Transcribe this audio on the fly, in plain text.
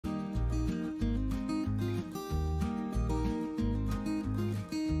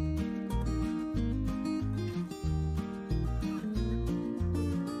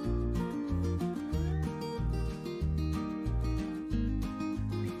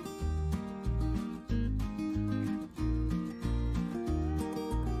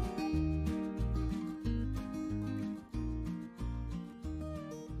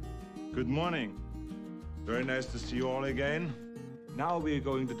Good morning. Very nice to see you all again. Now we're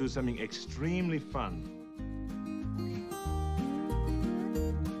going to do something extremely fun.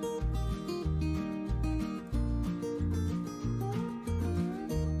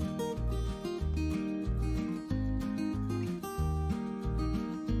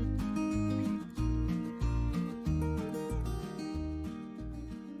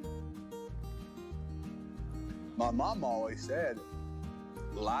 My mom always said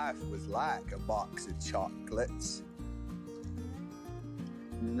life was like a box of chocolates.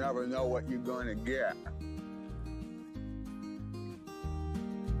 You never know what you're going to get.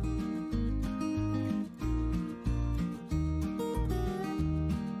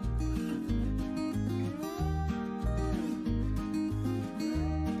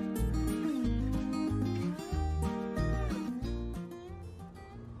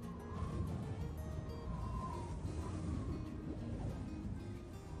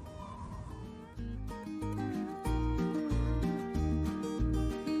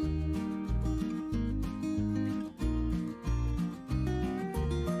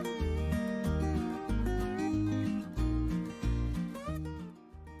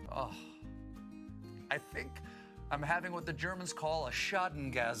 I think I'm having what the Germans call a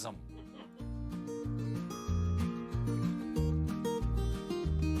Schadengasm.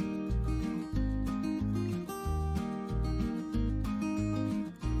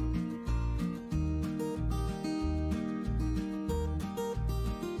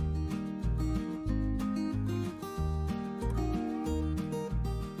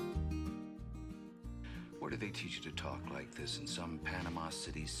 Where do they teach you to talk like this? In some Panama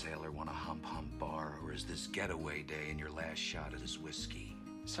City sailor want a hump bar? Or is this getaway day and your last shot at his whiskey?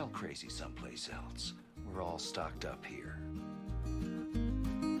 Sell crazy someplace else. We're all stocked up here.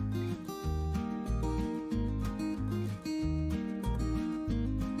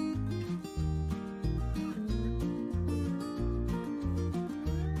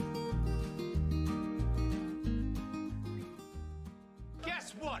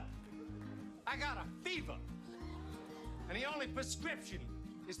 Guess what? I got a fever. And the only prescription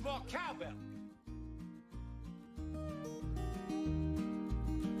is more cowbell.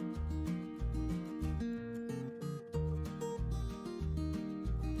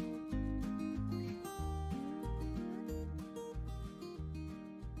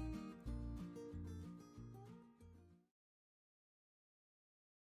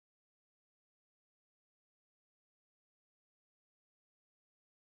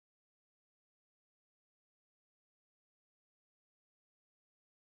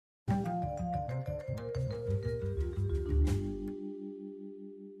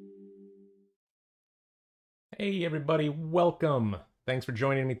 Hey everybody, welcome. Thanks for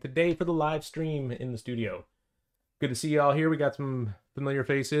joining me today for the live stream in the studio. Good to see you all here. We got some familiar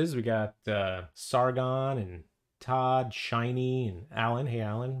faces. We got Sargon and Todd, Shiny, and Alan. Hey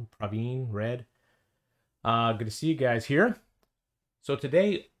Alan, Praveen, Red. Good to see you guys here. So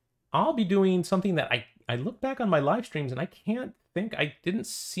today I'll be doing something that I look back on my live streams and I can't think, I didn't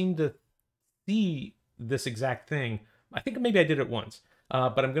seem to see this exact thing. I think maybe I did it once.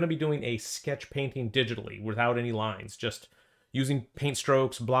 But I'm going to be doing a sketch painting digitally without any lines, just using paint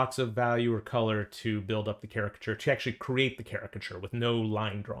strokes, blocks of value or color to build up the caricature, to actually create the caricature with no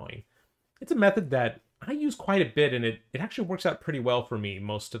line drawing. It's a method that I use quite a bit, and it actually works out pretty well for me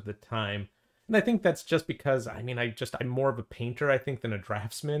most of the time. And I think that's just because, I mean, I'm more of a painter, I think, than a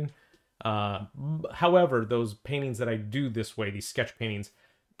draftsman. However, those paintings that I do this way, these sketch paintings,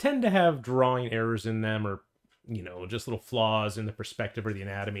 tend to have drawing errors in them, or you know, just little flaws in the perspective or the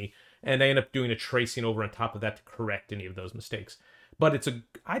anatomy, and I end up doing a tracing over on top of that to correct any of those mistakes. But it's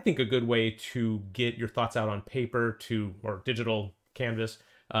I think a good way to get your thoughts out on paper or digital canvas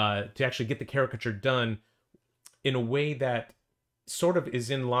to actually get the caricature done in a way that sort of is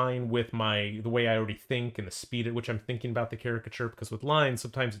in line with the way I already think and the speed at which I'm thinking about the caricature, because with lines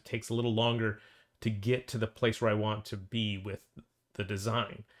sometimes it takes a little longer to get to the place where I want to be with the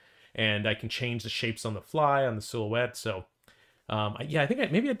design. And I can change the shapes on the fly, on the silhouette. So, yeah, I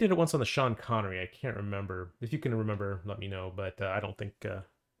think maybe I did it once on the Sean Connery. I can't remember. If you can remember, let me know. But I don't think...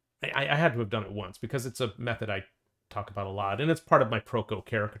 I had to have done it once because it's a method I talk about a lot. And it's part of my Proco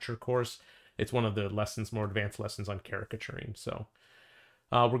caricature course. It's one of the lessons, more advanced lessons on caricaturing. So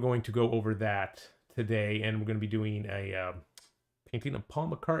we're going to go over that today. And we're going to be doing a painting of Paul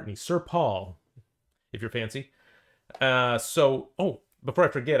McCartney. Sir Paul, if you're fancy. Before I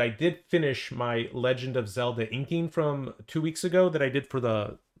forget, I did finish my Legend of Zelda inking from 2 weeks ago that I did for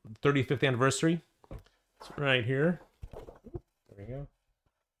the 35th anniversary. It's right here. There we go.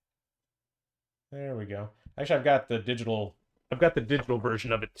 There we go. Actually, I've got the digital I've got the digital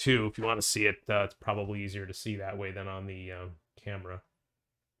version of it too. If you want to see it, it's probably easier to see that way than on the camera.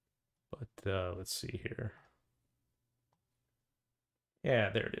 But let's see here. Yeah,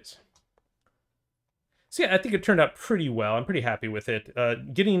 there it is. So yeah, I think it turned out pretty well. I'm pretty happy with it.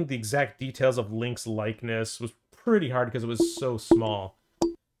 Getting the exact details of Link's likeness was pretty hard because it was so small.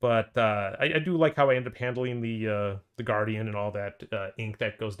 But I do like how I end up handling the Guardian and all that ink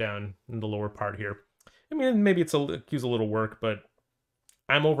that goes down in the lower part here. I mean, maybe it gives a little work, but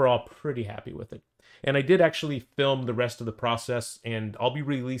I'm overall pretty happy with it. And I did actually film the rest of the process, and I'll be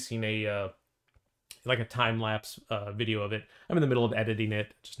releasing a like a time-lapse video of it. I'm in the middle of editing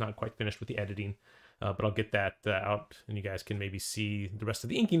it, just not quite finished with the editing. But I'll get that out, and you guys can maybe see the rest of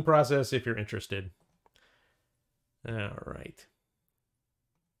the inking process if you're interested. All right.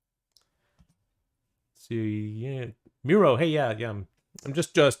 See, yeah, Miro. Hey, yeah. I'm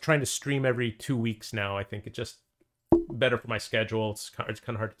just trying to stream every 2 weeks now. I think it's just better for my schedule. It's kind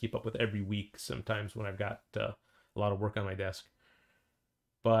of hard to keep up with every week sometimes when I've got a lot of work on my desk.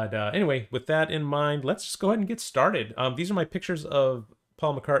 But anyway, with that in mind, let's just go ahead and get started. These are my pictures of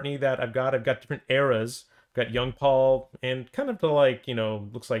Paul McCartney that I've got different eras. I've got young Paul and kind of the like, you know,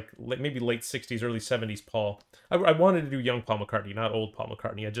 looks like maybe late 60s, early 70s Paul. I wanted to do young Paul McCartney, not old Paul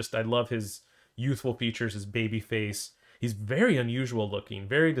McCartney. I love his youthful features, his baby face. He's very unusual looking,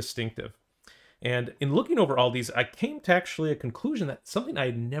 very distinctive. And in looking over all these, I came to actually a conclusion that something I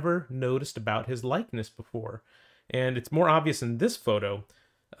had never noticed about his likeness before. And it's more obvious in this photo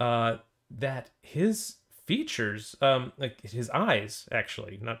that his features, like his eyes,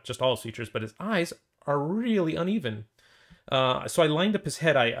 actually, not just all his features, but his eyes are really uneven. So I lined up his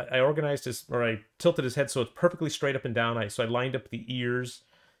head. I organized I tilted his head so it's perfectly straight up and down. So I lined up the ears.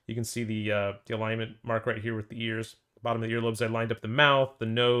 You can see the alignment mark right here with the ears. Bottom of the earlobes, I lined up the mouth, the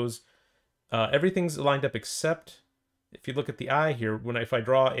nose. Everything's lined up except, if you look at the eye here, if I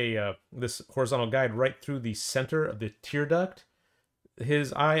draw this horizontal guide right through the center of the tear duct,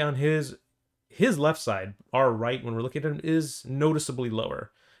 his eye on his left side, our right, when we're looking at him, is noticeably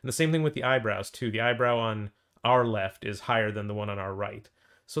lower. And the same thing with the eyebrows, too. The eyebrow on our left is higher than the one on our right.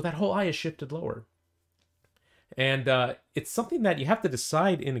 So that whole eye is shifted lower. And it's something that you have to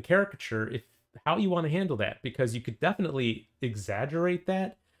decide in a caricature how you want to handle that, because you could definitely exaggerate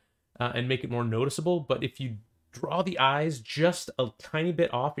that and make it more noticeable. But if you draw the eyes just a tiny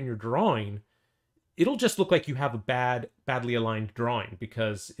bit off in your drawing, it'll just look like you have a badly aligned drawing,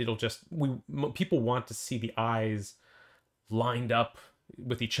 because people want to see the eyes lined up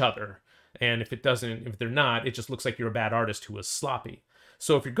with each other. And if they're not, it just looks like you're a bad artist who was sloppy.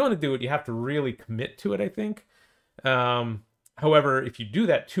 So if you're going to do it, you have to really commit to it, I think. However, if you do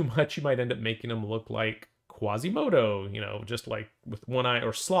that too much, you might end up making them look like Quasimodo, you know, just like with one eye,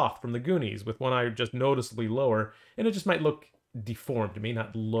 or Sloth from the Goonies, with one eye just noticeably lower, and it just might look deformed. It may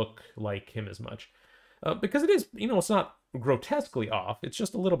not look like him as much. Because it is, you know, it's not grotesquely off, it's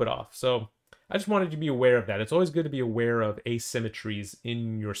just a little bit off. So I just wanted you to be aware of that. It's always good to be aware of asymmetries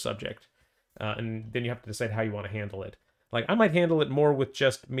in your subject. And then you have to decide how you want to handle it. Like, I might handle it more with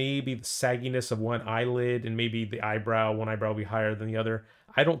just maybe the sagginess of one eyelid, and maybe the one eyebrow will be higher than the other.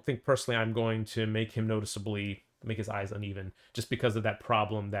 I don't think personally I'm going to make him make his eyes uneven, just because of that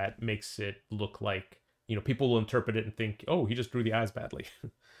problem that makes it look like, you know, people will interpret it and think, oh, he just drew the eyes badly.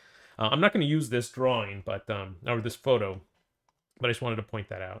 I'm not going to use this drawing, or this photo, but I just wanted to point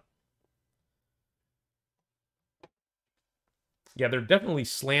that out. Yeah, they're definitely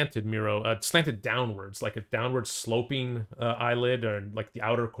slanted, Miro. Slanted downwards, like a downward sloping eyelid, or like the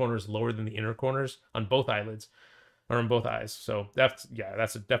outer corners lower than the inner corners on both eyelids, or on both eyes. So that's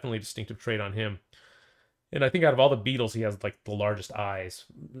definitely a distinctive trait on him. And I think out of all the Beatles, he has like the largest eyes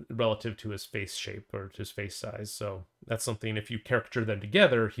relative to his face shape, or to his face size. So that's something, if you caricature them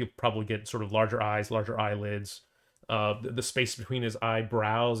together, he'll probably get sort of larger eyes, larger eyelids. The space between his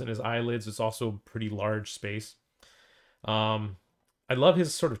eyebrows and his eyelids is also a pretty large space. I love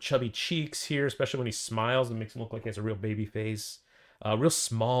his sort of chubby cheeks here, especially when he smiles. It makes him look like he has a real baby face. Real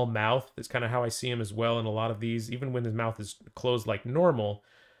small mouth is kind of how I see him as well in a lot of these. Even when his mouth is closed like normal,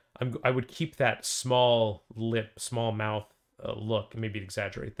 I would keep that small lip, small mouth look, and maybe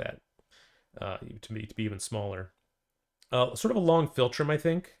exaggerate that to be even smaller. Sort of a long philtrum, I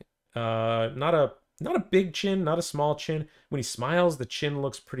think. Not a big chin, not a small chin. When he smiles, the chin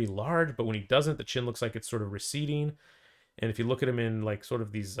looks pretty large, but when he doesn't, the chin looks like it's sort of receding. And if you look at him in like sort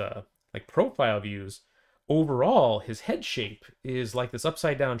of these like profile views, overall his head shape is like this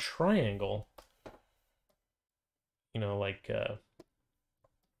upside down triangle. You know, like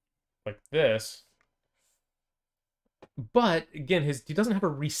this. But again, he doesn't have a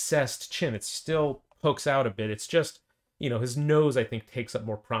recessed chin. It still pokes out a bit. It's just you know, his nose, I think, takes up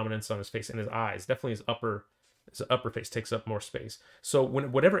more prominence on his face, and his eyes. Definitely his upper face takes up more space. So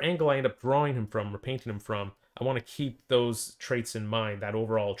whatever angle I end up drawing him from or painting him from, I want to keep those traits in mind. That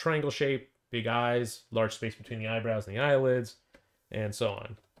overall triangle shape, big eyes, large space between the eyebrows and the eyelids, and so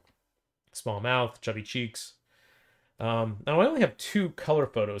on. Small mouth, chubby cheeks. Now I only have 2 color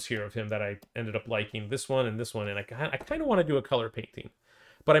photos here of him that I ended up liking, this one, and I kind of want to do a color painting.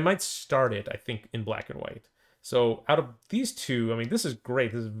 But I might start it, I think, in black and white. So out of these 2, I mean, this is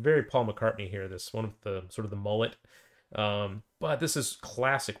great. This is very Paul McCartney here. This one of the sort of the mullet. But this is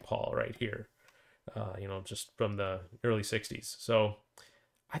classic Paul right here. You know, just from the early 60s. So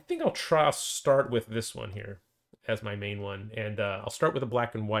I think I'll start with this one here as my main one. And I'll start with a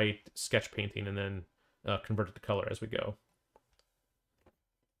black and white sketch painting and then convert it to color as we go.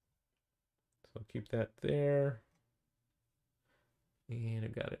 So keep that there. And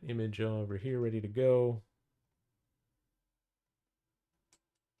I've got an image over here ready to go.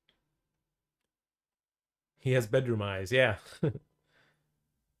 He has bedroom eyes, yeah.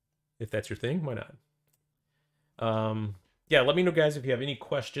 If that's your thing, why not? Yeah, let me know, guys, if you have any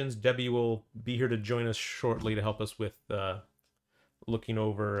questions. Debbie will be here to join us shortly to help us with looking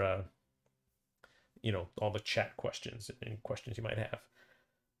over, you know, all the chat questions, any questions you might have.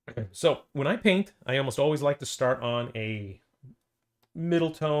 Okay. So when I paint, I almost always like to start on a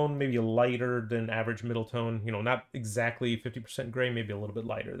middle tone, maybe a lighter than average middle tone, you know, not exactly 50% gray, maybe a little bit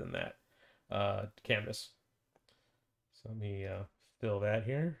lighter than that canvas. So let me fill that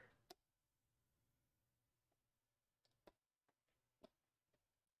here.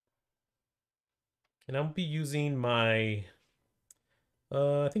 And I'll be using my,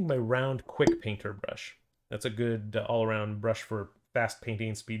 I think my round quick painter brush. That's a good all-around brush for fast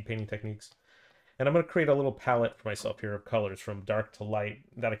painting, speed painting techniques. And I'm going to create a little palette for myself here of colors from dark to light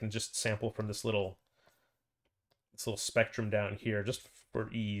that I can just sample from this little spectrum down here, just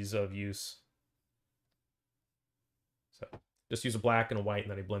for ease of use. So just use a black and a white,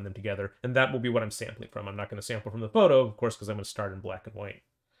 and then I blend them together. And that will be what I'm sampling from. I'm not going to sample from the photo, of course, because I'm going to start in black and white.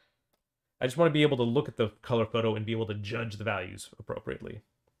 I just want to be able to look at the color photo and be able to judge the values appropriately.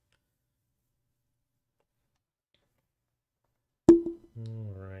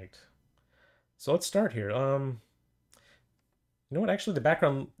 All right. So let's start here. You know what? Actually, the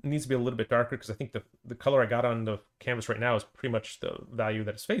background needs to be a little bit darker because I think the color I got on the canvas right now is pretty much the value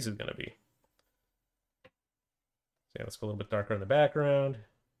that his face is going to be. So yeah, let's go a little bit darker in the background.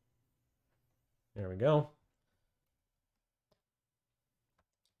 There we go.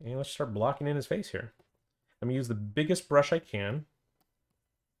 And let's start blocking in his face here. I'm going to use the biggest brush I can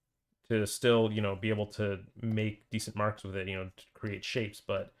to still, you know, be able to make decent marks with it, you know, to create shapes,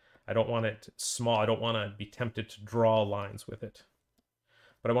 but I don't want it small. I don't want to be tempted to draw lines with it.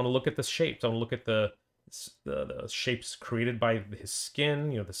 But I want to look at the shapes. I want to look at the shapes created by his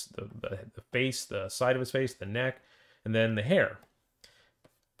skin, you know, the face, the side of his face, the neck, and then the hair,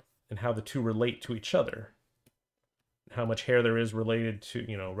 and how the two relate to each other. How much hair there is related to,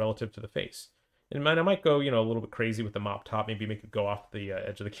 you know, relative to the face. And I might go, you know, a little bit crazy with the mop top, maybe make it go off the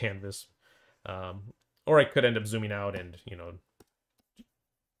edge of the canvas. Or I could end up zooming out and, you know,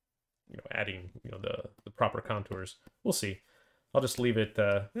 adding, you know, the proper contours. We'll see. I'll just leave it,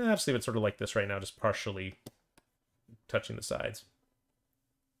 sort of like this right now, just partially touching the sides.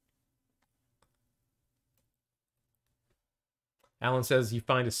 Alan says you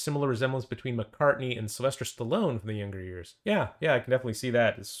find a similar resemblance between McCartney and Sylvester Stallone from the younger years. Yeah, I can definitely see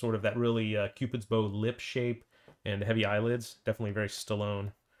that. It's sort of that really Cupid's bow lip shape and heavy eyelids. Definitely very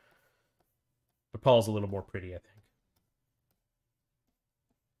Stallone. But Paul's a little more pretty, I think.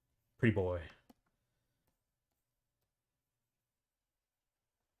 Pretty boy.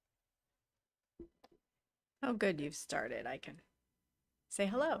 Oh, good, you've started. I can say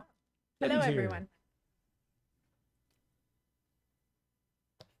hello. Hello, Hello, everyone.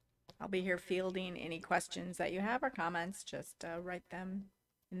 I'll be here fielding any questions that you have or comments. Just write them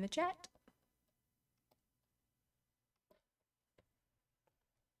in the chat.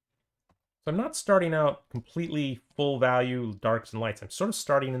 So I'm not starting out completely full value darks and lights. I'm sort of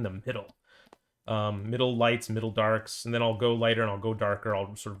starting in the middle. Middle lights, middle darks, and then I'll go lighter and I'll go darker.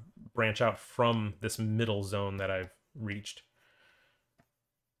 I'll sort of branch out from this middle zone that I've reached.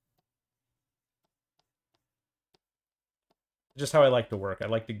 Just how I like to work. I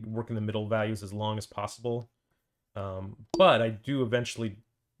like to work in the middle values as long as possible. But I do eventually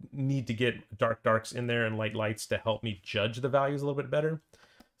need to get dark darks in there and light lights to help me judge the values a little bit better.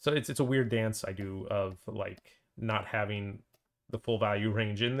 So it's a weird dance I do of like not having the full value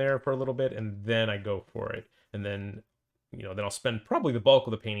range in there for a little bit, and then I go for it. And then, you know, then I'll spend probably the bulk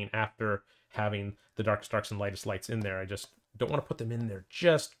of the painting after having the darkest darks and lightest lights in there. I just don't want to put them in there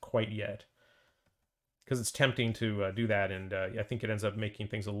just quite yet, because it's tempting to do that, and I think it ends up making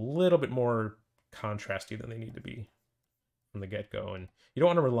things a little bit more contrasty than they need to be from the get-go. And you don't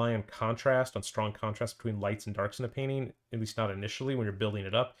want to rely on contrast, on strong contrast between lights and darks in a painting, at least not initially when you're building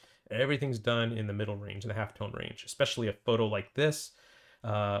it up. Everything's done in the middle range, in the halftone range, especially a photo like this,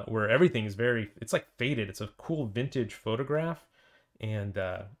 where everything is it's like faded. It's a cool vintage photograph, and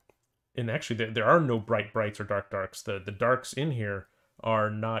actually there are no bright brights or dark darks. The darks in here are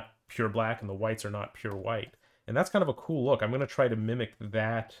not pure black, and the whites are not pure white, and that's kind of a cool look. I'm going to try to mimic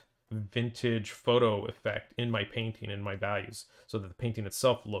that vintage photo effect in my painting, in my values, so that the painting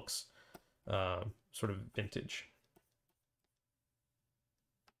itself looks sort of vintage.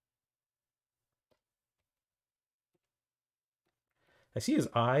 I see his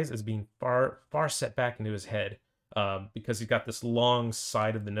eyes as being far set back into his head, because he's got this long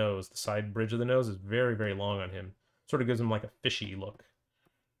side of the nose. The side bridge of the nose is very, very long on him. Sort of gives him like a fishy look.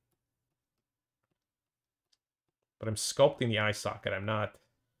 But I'm sculpting the eye socket. I'm not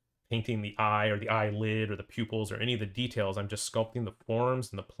painting the eye or the eyelid or the pupils or any of the details. I'm just sculpting the forms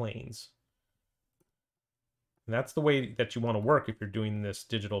and the planes. And that's the way that you want to work if you're doing this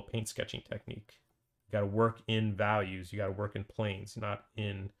digital paint sketching technique. You got to work in values. You got to work in planes, not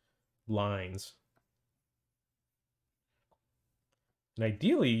in lines. And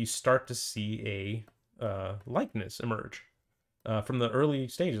ideally, you start to see a likeness emerge from the early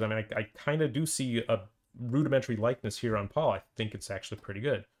stages. I mean, I kind of do see a rudimentary likeness here on Paul. I think it's actually pretty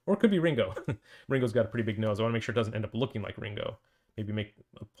good. Or it could be Ringo. Ringo's got a pretty big nose. I want to make sure it doesn't end up looking like Ringo. Maybe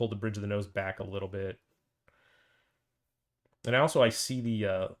pull the bridge of the nose back a little bit. And I see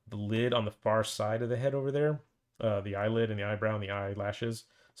the lid on the far side of the head over there, the eyelid and the eyebrow and the eyelashes.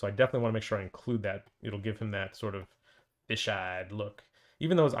 So I definitely want to make sure I include that. It'll give him that sort of fish-eyed look.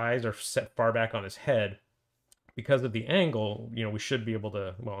 Even though his eyes are set far back on his head, because of the angle, we should be able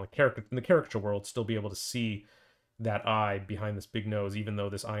to, well, in the caricature world, still be able to see that eye behind this big nose, even though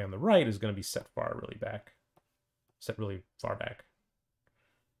this eye on the right is going to be set really far back.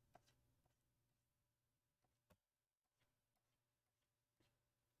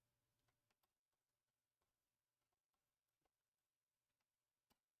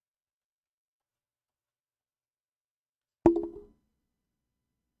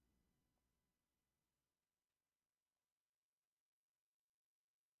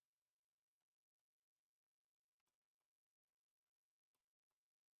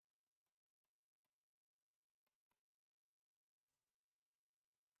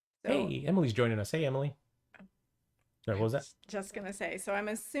 Hey, Emily's joining us. Hey, Emily. Sorry, what was that? Just going to say, so I'm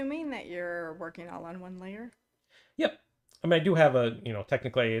assuming that you're working all on one layer? Yep. I mean, I do have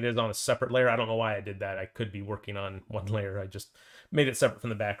technically it is on a separate layer. I don't know why I did that. I could be working on one layer. I just made it separate from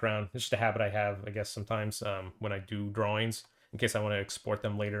the background. It's just a habit I have, I guess, sometimes when I do drawings, in case I want to export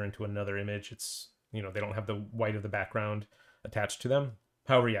them later into another image. It's, they don't have the white of the background attached to them.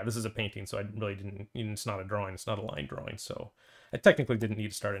 However, yeah, this is a painting, so I really didn't, it's not a drawing. It's not a line drawing, so I technically didn't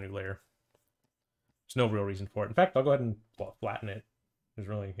need to start a new layer. There's no real reason for it. In fact, I'll go ahead and flatten it. There's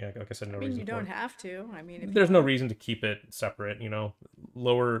really, like I said, no reason for it. You don't have to. I mean, there's no reason to keep it separate,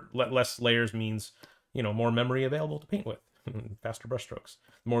 less layers means, more memory available to paint with, faster brushstrokes.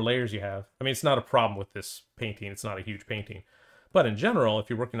 The more layers you have. I mean, it's not a problem with this painting. It's not a huge painting. But in general,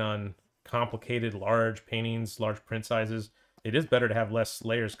 if you're working on complicated, large paintings, large print sizes, it is better to have less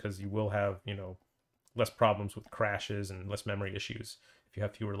layers because you will have, less problems with crashes and less memory issues if you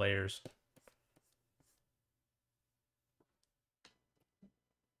have fewer layers.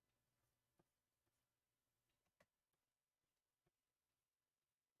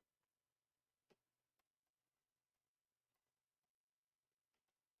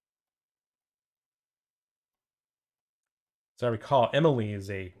 So I recall Emily is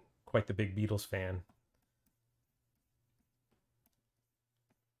quite the big Beatles fan.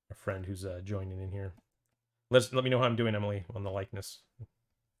 A friend who's joining in here. Let me know how I'm doing, Emily, on the likeness.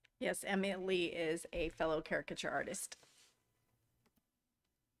 Yes, Emily is a fellow caricature artist.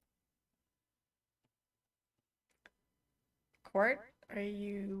 Court, are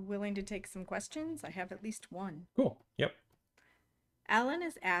you willing to take some questions? I have at least one. Cool. Yep. Alan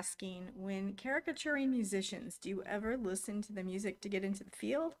is asking, when caricaturing musicians, do you ever listen to the music to get into the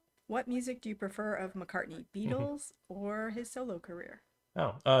field? What music do you prefer of McCartney, Beatles or his solo career?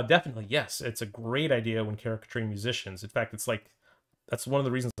 Oh, definitely, yes. It's a great idea when caricaturing musicians. In fact, that's one of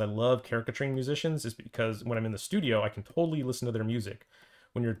the reasons I love caricaturing musicians, is because when I'm in the studio, I can totally listen to their music.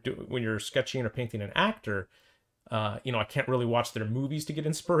 When you're sketching or painting an actor, I can't really watch their movies to get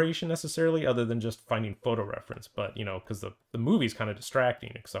inspiration necessarily, other than just finding photo reference. But, because the movie's kind of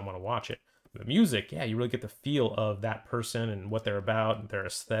distracting because I want to watch it. the music, yeah, you really get the feel of that person and what they're about and their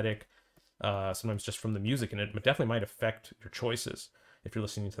aesthetic. Sometimes just from the music, and it definitely might affect your choices if you're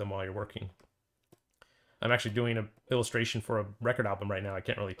listening to them while you're working. I'm actually doing an illustration for a record album right now. I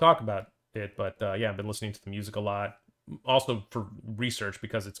can't really talk about it, but yeah, I've been listening to the music a lot. Also for research,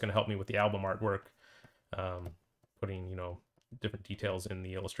 because it's going to help me with the album artwork, putting, you know, different details in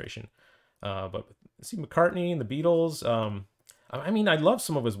the illustration. But see, McCartney and the Beatles, I mean, I love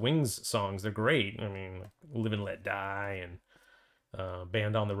some of his Wings songs. They're great. I mean, like Live and Let Die and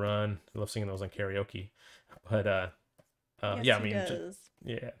Band on the Run. I love singing those on karaoke. But Yes, yeah, I he mean, does.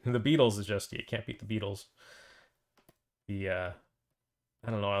 yeah, the Beatles is just, you can't beat the Beatles. I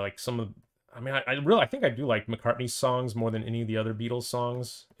don't know, I like some of, I mean, I think I do like McCartney's songs more than any of the other Beatles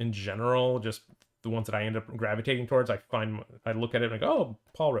songs in general. Just the ones that I end up gravitating towards, I look at it and I go, oh,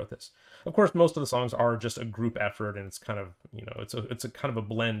 Paul wrote this. Of course, most of the songs are just a group effort, and it's kind of, you know, it's a kind of a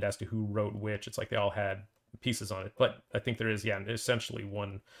blend as to who wrote which. It's like they all had pieces on it, but I think there is, yeah, essentially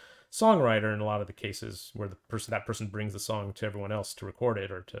one songwriter in a lot of the cases where that person brings the song to everyone else to record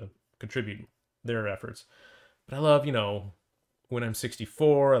it or to contribute their efforts. But I love, you know, When I'm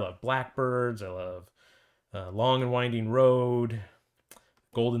 64, I love Blackbirds, I love Long and Winding Road,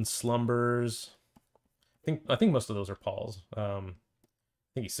 Golden Slumbers. I think most of those are Paul's. I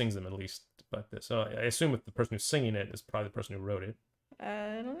think he sings them at least. But so I assume if the person who's singing it is probably the person who wrote it.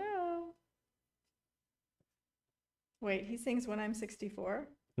 I don't know. Wait, he sings When I'm 64?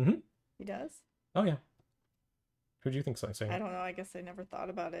 Mm-hmm. He does? Oh, yeah. Who do you think sang I it? don't know. I guess I never thought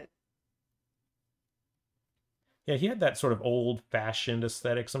about it. Yeah, he had that sort of old-fashioned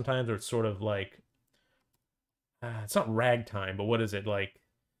aesthetic sometimes, where it's sort of like, it's not ragtime, but what is it, like,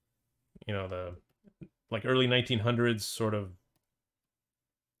 you know, the like early 1900s sort of,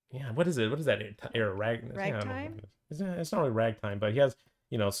 yeah, what is it? What is that era? Ragtime? Yeah, it's not really ragtime, but he has,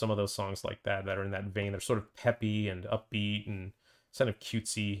 you know, some of those songs like that are in that vein. They're sort of peppy and upbeat and kind of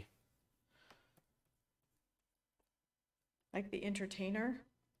cutesy. Like The Entertainer?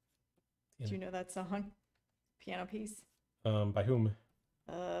 Do you know that song? Piano piece? By whom?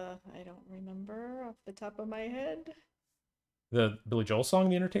 I don't remember off the top of my head. The Billy Joel song,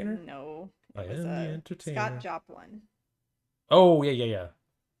 The Entertainer? No. I It was am the Entertainer. Scott Joplin. Oh, yeah.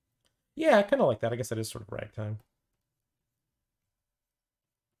 Yeah, I kind of like that. I guess that is sort of ragtime.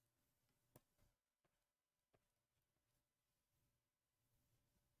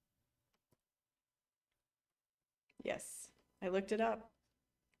 Yes. I looked it up.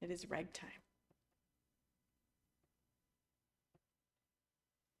 It is ragtime.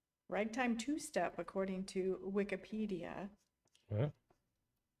 Ragtime two-step, according to Wikipedia. Yeah.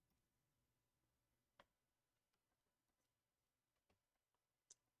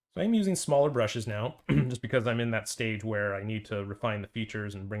 So I'm using smaller brushes now, just because I'm in that stage where I need to refine the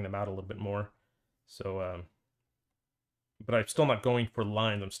features and bring them out a little bit more. So, but I'm still not going for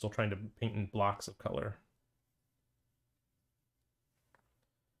lines. I'm still trying to paint in blocks of color.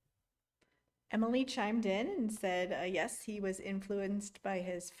 Emily chimed in and said, yes, he was influenced by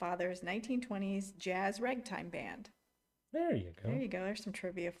his father's 1920s jazz ragtime band. There you go. There you go. There's some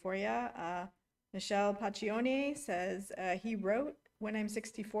trivia for you. Michelle Paccione says he wrote When I'm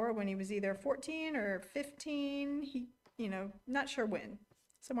 64 when he was either 14 or 15. He, you know, not sure when.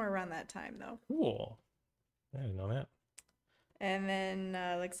 Somewhere around that time, though. Cool. I didn't know that. And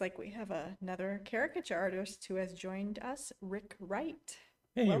then looks like we have another caricature artist who has joined us, Rick Wright.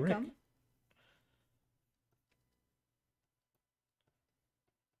 Hey, Welcome. Rick.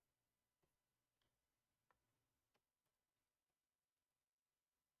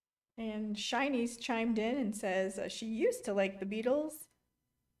 And Shiny's chimed in and says she used to like the Beatles,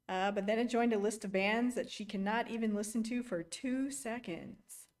 but then it joined a list of bands that she cannot even listen to for 2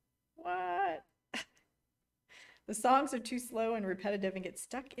 seconds. What? The songs are too slow and repetitive and get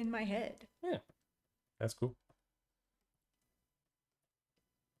stuck in my head. Yeah, that's cool.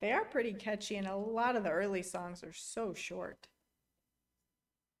 They are pretty catchy, and a lot of the early songs are so short.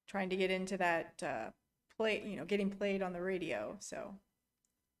 Trying to get into that getting played on the radio, so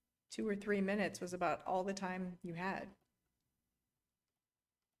 2 or 3 minutes was about all the time you had.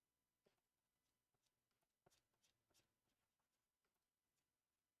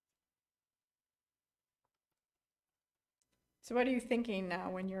 So what are you thinking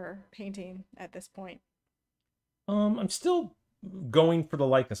now when you're painting at this point? I'm still going for the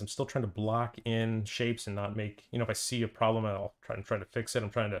likeness. I'm still trying to block in shapes and not make, you know, if I see a problem, I'll try to fix it. I'm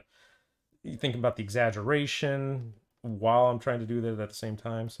trying to think about the exaggeration while I'm trying to do that at the same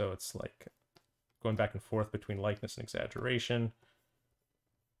time. So it's like going back and forth between likeness and exaggeration.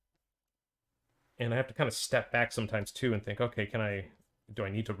 And I have to kind of step back sometimes too and think, okay, do I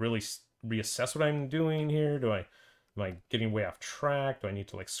need to really reassess what I'm doing here? Am I getting way off track? Do I need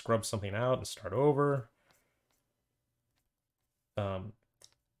to like scrub something out and start over? Because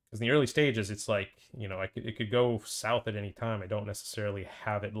in the early stages, it's like, you know, it could go south at any time. I don't necessarily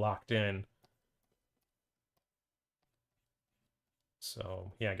have it locked in.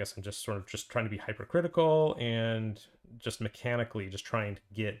 So yeah, I guess I'm just sort of just trying to be hypercritical and just mechanically just trying to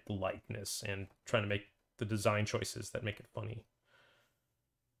get the likeness and trying to make the design choices that make it funny.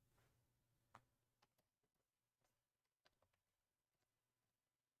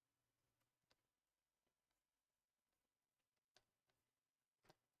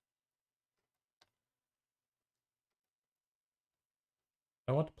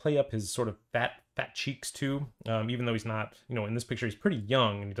 I want to play up his sort of fat cheeks too, even though he's not, you know, in this picture he's pretty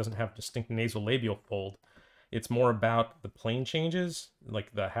young and he doesn't have distinct nasolabial fold. It's more about the plane changes,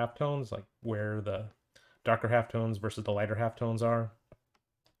 like the halftones, like where the darker halftones versus the lighter halftones are.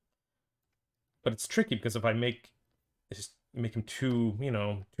 But it's tricky because if I make him too, you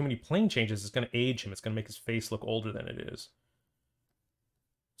know, too many plane changes, it's going to age him. It's going to make his face look older than it is.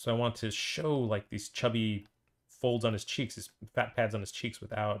 So I want to show like these chubby folds on his cheeks, his fat pads on his cheeks,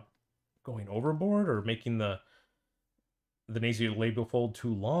 without going overboard or making the nasolabial fold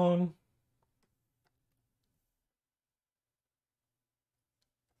too long.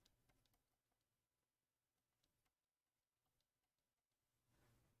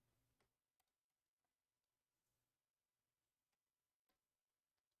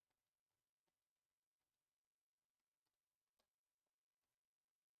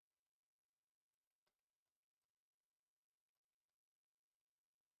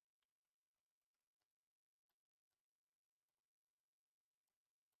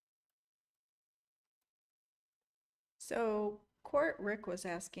 So Court Rick was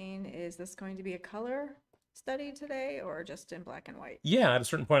asking, is this going to be a color study today or just in black and white? Yeah, at a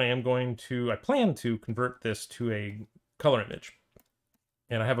certain point I plan to convert this to a color image.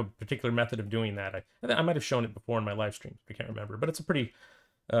 And I have a particular method of doing that. I might have shown it before in my live streams, I can't remember, but it's a pretty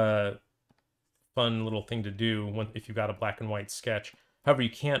fun little thing to do if you've got a black and white sketch. However, you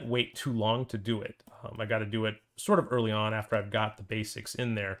can't wait too long to do it. I got to do it sort of early on after I've got the basics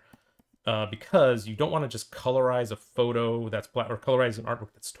in there. Because you don't want to just colorize a photo that's black or colorize an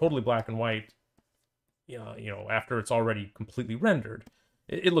artwork that's totally black and white, you know, after it's already completely rendered.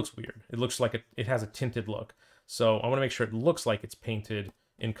 It looks weird. It looks like it has a tinted look. So I want to make sure it looks like it's painted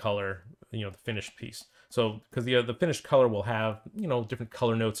in color, you know, the finished piece. So because the finished color will have, you know, different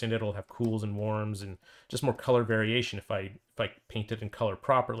color notes in it. It'll have cools and warms and just more color variation if I paint it in color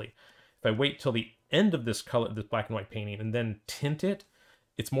properly. If I wait till the end of this black and white painting and then tint it,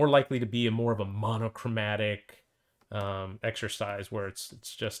 it's more likely to be more of a monochromatic exercise where it's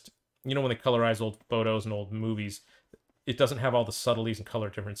just, you know, when they colorize old photos and old movies, it doesn't have all the subtleties and color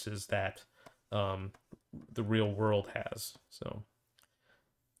differences that the real world has. So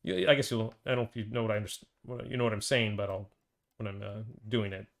I guess I don't know if you know you know what I'm saying, but when I'm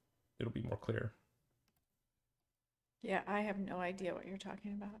doing it, it'll be more clear. Yeah, I have no idea what you're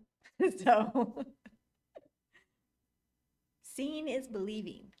talking about. So seeing is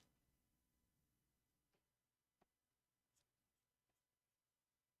believing.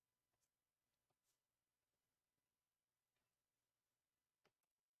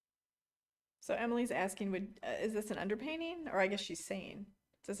 So Emily's asking, is this an underpainting? Or I guess she's saying,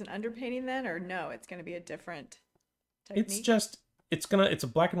 is this an underpainting then? Or no, it's going to be a different technique? It's a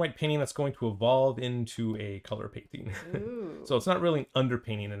black and white painting that's going to evolve into a color painting. Ooh. So it's not really an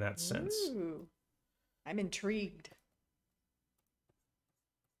underpainting in that sense. Ooh. I'm intrigued.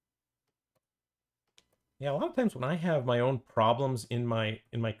 Yeah, a lot of times when I have my own problems in my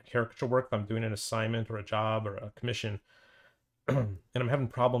caricature work, if I'm doing an assignment or a job or a commission, and I'm having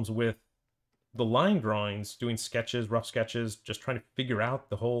problems with the line drawings, doing sketches, rough sketches, just trying to figure out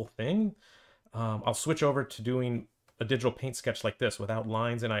the whole thing, I'll switch over to doing a digital paint sketch like this without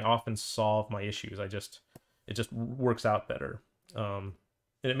lines, and I often solve my issues. It just works out better.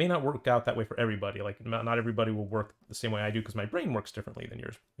 And it may not work out that way for everybody. Like not everybody will work the same way I do because my brain works differently than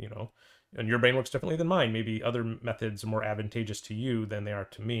yours, you know, and your brain works differently than mine. Maybe other methods are more advantageous to you than they are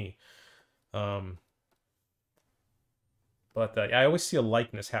to me. But I always see a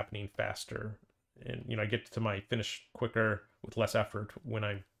likeness happening faster, and you know I get to my finish quicker with less effort when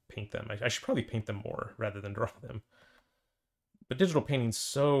I paint them. I should probably paint them more rather than draw them. But digital painting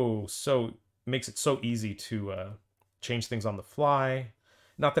so makes it so easy to change things on the fly.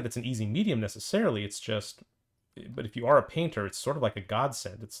 Not that it's an easy medium necessarily. It's just, but if you are a painter, it's sort of like a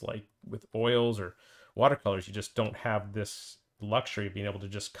godsend. It's like with oils or watercolors, you just don't have this luxury of being able to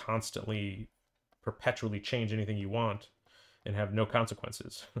just constantly, perpetually change anything you want and have no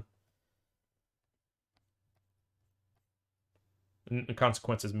consequences.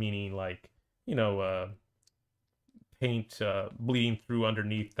 consequences meaning like, you know, paint bleeding through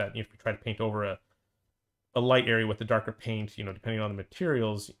underneath that. If you try to paint over a light area with the darker paint, you know, depending on the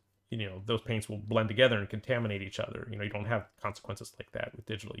materials, you know, those paints will blend together and contaminate each other. You know, you don't have consequences like that with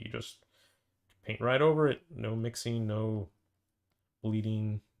digital. You just paint right over it. No mixing, no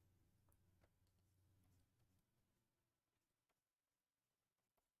bleeding.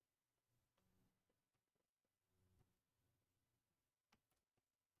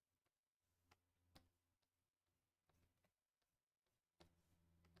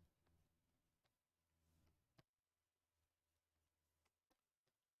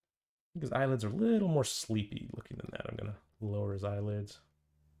 His eyelids are a little more sleepy looking than that. I'm gonna lower his eyelids.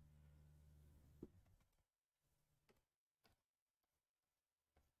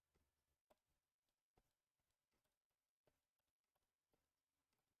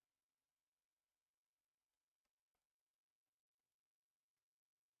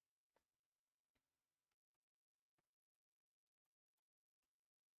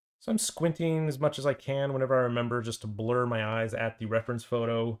 So I'm squinting as much as I can whenever I remember, just to blur my eyes at the reference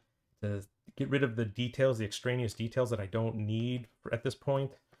photo to get rid of the details, the extraneous details that I don't need at this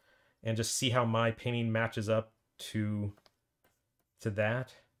point, and just see how my painting matches up to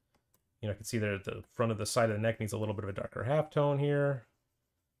that. You know, I can see there the front of the side of the neck needs a little bit of a darker halftone here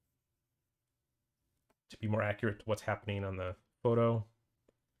to be more accurate to what's happening on the photo.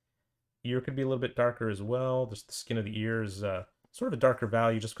 Ear could be a little bit darker as well. Just the skin of the ear is sort of a darker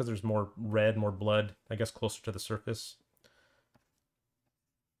value just because there's more red, more blood, I guess, closer to the surface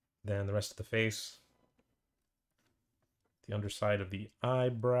than the rest of the face. The underside of the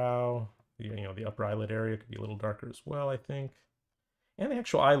eyebrow, you know, the upper eyelid area could be a little darker as well, I think. And the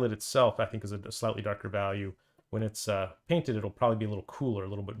actual eyelid itself, I think, is a slightly darker value. When it's painted, it'll probably be a little cooler, a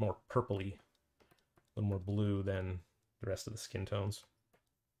little bit more purpley, a little more blue than the rest of the skin tones.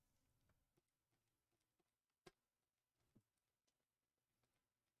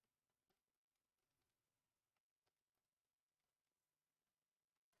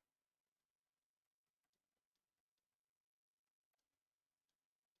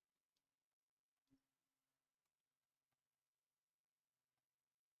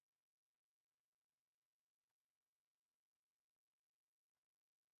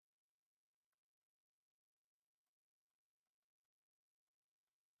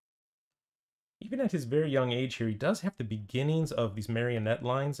 Even at his very young age here, he does have the beginnings of these marionette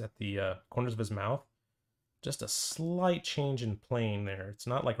lines at the corners of his mouth. Just a slight change in plane there. It's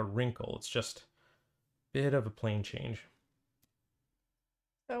not like a wrinkle. It's just a bit of a plane change.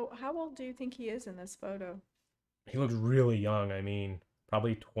 So how old do you think he is in this photo? He looks really young. I mean,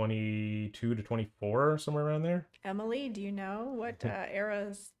 probably 22 to 24, somewhere around there. Emily, do you know what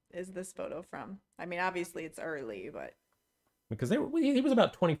era is this photo from? I mean, obviously it's early, but... Because he was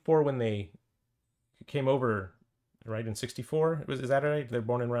about 24 when they came over, right, in 64? Is that right? They're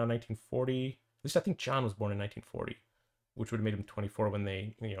born in around 1940. At least I think John was born in 1940, which would have made him 24 when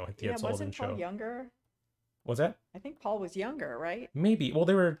they, you know, hit the Ed Sullivan show. Wasn't Paul younger? Was that? I think Paul was younger, right? Maybe. Well,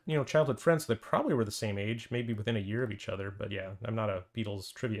 they were, you know, childhood friends, so they probably were the same age, maybe within a year of each other. But yeah, I'm not a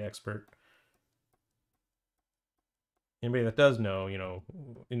Beatles trivia expert. Anybody that does know, you know,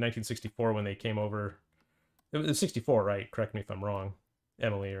 in 1964 when they came over, it was 64, right? Correct me if I'm wrong,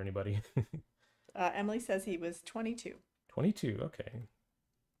 Emily or anybody. Emily says he was 22. 22, okay.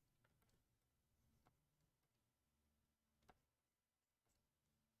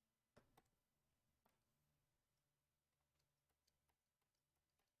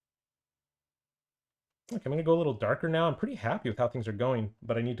 Okay, I'm going to go a little darker now. I'm pretty happy with how things are going,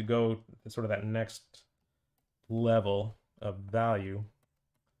 but I need to go to sort of that next level of value.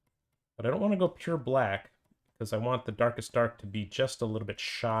 But I don't want to go pure black because I want the darkest dark to be just a little bit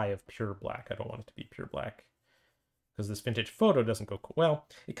shy of pure black. I don't want it to be pure black because this vintage photo doesn't go... Well,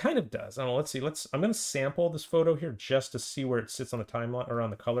 it kind of does. I don't know, let's see. I'm going to sample this photo here just to see where it sits on the timeline or on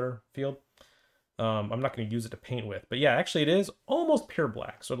the color field. I'm not going to use it to paint with. But yeah, actually it is almost pure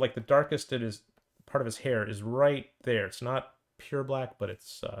black. So like the darkest it is... part of his hair is right there. It's not pure black, but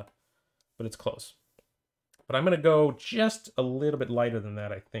it's close. But I'm going to go just a little bit lighter than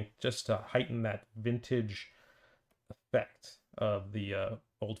that, I think, just to heighten that vintage effect of the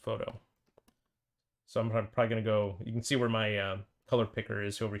old photo. So I'm probably going to go, you can see where my color picker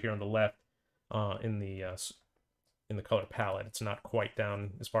is over here on the left in the color palette. It's not quite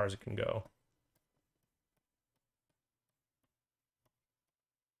down as far as it can go.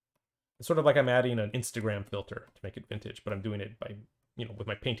 It's sort of like I'm adding an Instagram filter to make it vintage, but I'm doing it by, you know, with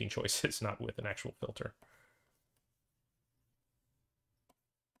my painting choices, not with an actual filter.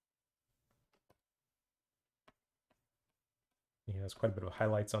 has quite a bit of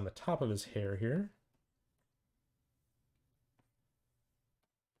highlights on the top of his hair here.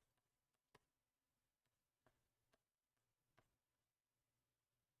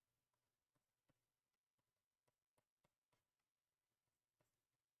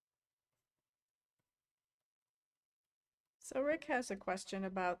 So Rick has a question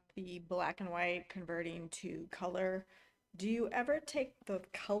about the black and white converting to color. Do you ever take the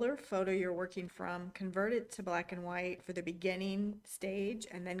color photo you're working from, convert it to black and white for the beginning stage,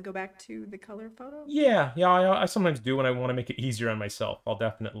 and then go back to the color photo? Yeah, I sometimes do when I want to make it easier on myself. I'll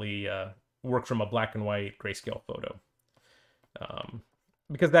definitely work from a black and white grayscale photo.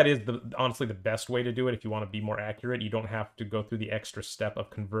 Because that is honestly the best way to do it if you want to be more accurate. You don't have to go through the extra step of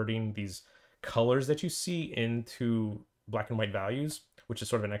converting these colors that you see into black and white values, which is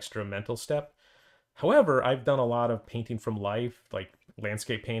sort of an extra mental step. However, I've done a lot of painting from life, like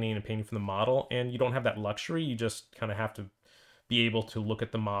landscape painting and painting from the model, and you don't have that luxury. You just kind of have to be able to look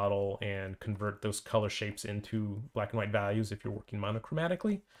at the model and convert those color shapes into black and white values if you're working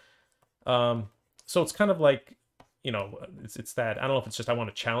monochromatically. So it's kind of like, it's that, I don't know if it's just I want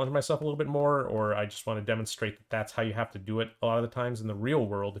to challenge myself a little bit more, or I just want to demonstrate that that's how you have to do it a lot of the times in the real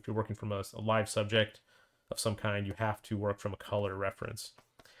world. If you're working from a live subject of some kind, you have to work from a color reference.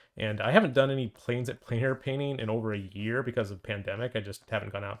 And I haven't done any plein air painting in over a year because of the pandemic. I just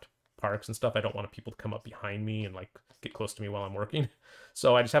haven't gone out to parks and stuff. I don't want people to come up behind me and like get close to me while I'm working.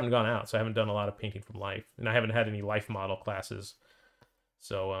 So I just haven't gone out. So I haven't done a lot of painting from life, and I haven't had any life model classes.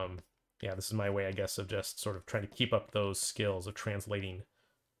 So yeah, this is my way, I guess, of just sort of trying to keep up those skills of translating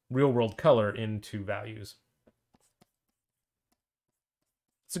real world color into values.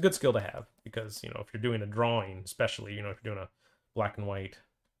 It's a good skill to have because, if you're doing a drawing, especially, if you're doing a black and white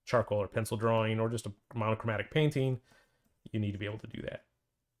charcoal or pencil drawing or just a monochromatic painting, you need to be able to do that.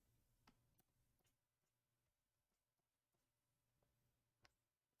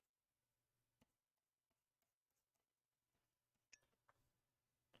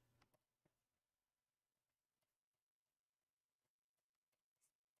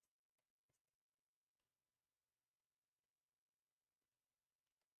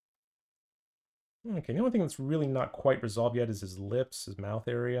 Okay, the only thing that's really not quite resolved yet is his lips, his mouth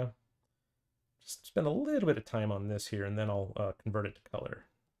area. Just spend a little bit of time on this here, and then I'll convert it to color.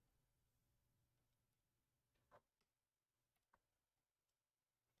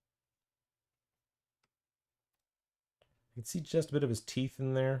 You can see just a bit of his teeth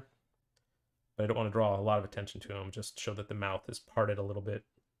in there, but I don't want to draw a lot of attention to him, just show that the mouth is parted a little bit.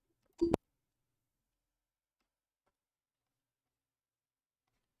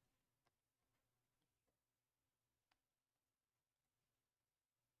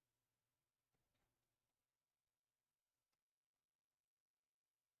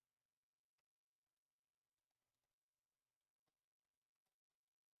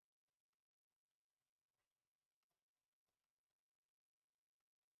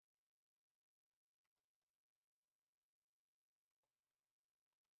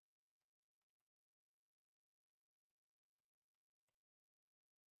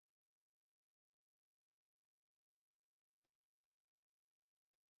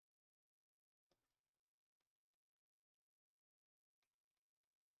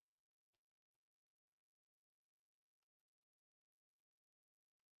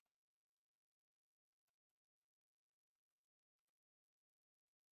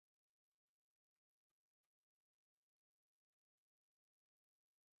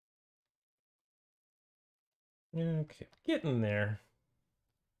 Okay, getting there.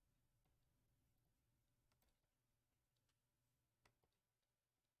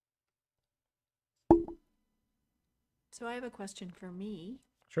 So I have a question for me,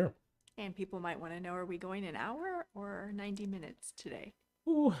 Sure. and people might want to know, are we going an hour or 90 minutes today?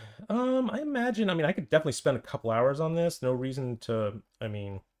 Ooh, I imagine, I could definitely spend a couple hours on this. No reason to,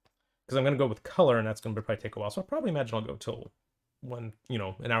 because I'm going to go with color, and that's going to probably take a while. So I probably imagine I'll go till an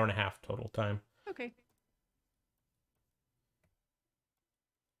hour and a half total time. Okay.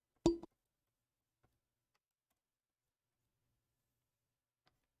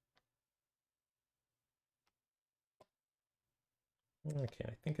 Okay,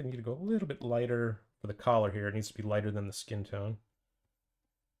 I think I need to go a little bit lighter for the collar here. It needs to be lighter than the skin tone.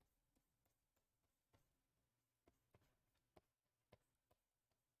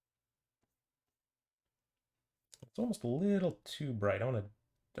 It's almost a little too bright. I want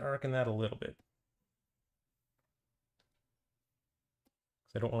to darken that a little bit.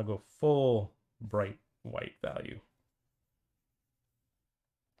 I don't want to go full bright white value.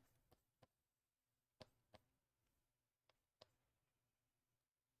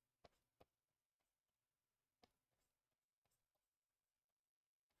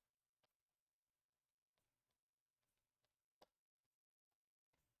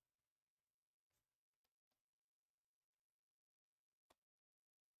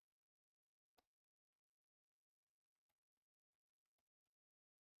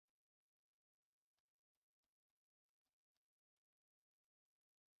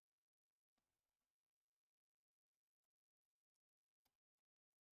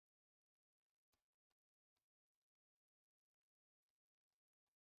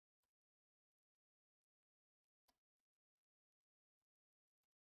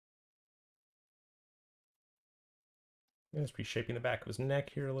 Just reshaping the back of his neck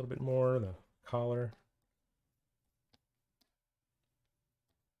here a little bit more, the collar.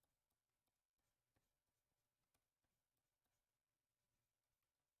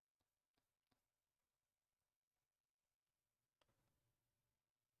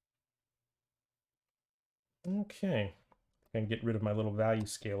 Okay, I'm gonna get rid of my little value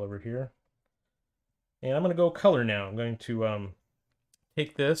scale over here. And I'm gonna go color now. I'm going to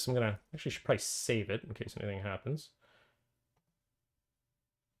take this. I'm gonna actually should probably save it in case anything happens.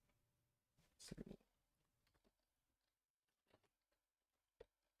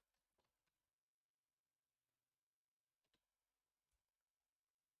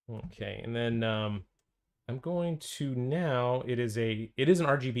 Okay, and then I'm going to now, it is an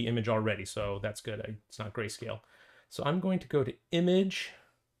RGB image already, so that's good. It's not grayscale. So I'm going to go to image.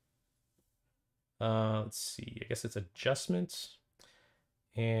 Let's see, I guess it's adjustments.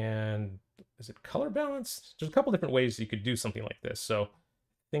 And is it color balance? There's a couple different ways you could do something like this. So I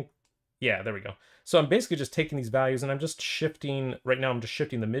think, yeah, there we go. So I'm basically just taking these values and I'm just shifting, right now I'm just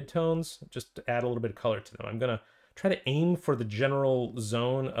shifting the midtones just to add a little bit of color to them. I'm gonna try to aim for the general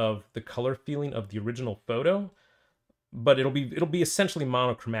zone of the color feeling of the original photo, but it'll be essentially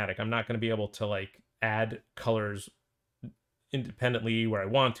monochromatic. I'm not gonna be able to like add colors independently where I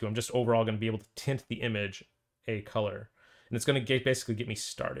want to. I'm just overall gonna be able to tint the image a color. And it's going to basically get me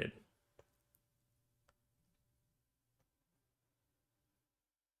started.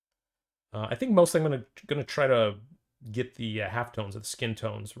 I think mostly I'm going to try to get the halftones of the skin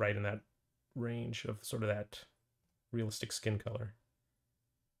tones right in that range of sort of that realistic skin color.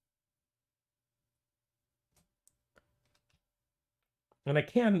 And I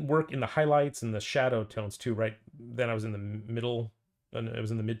can work in the highlights and the shadow tones too, right? Then I was in the middle, and it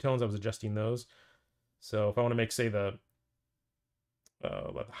was in the midtones, I was adjusting those. So if I want to make, say, the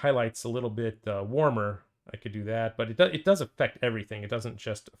highlights a little bit warmer, I could do that, but it does affect everything. It doesn't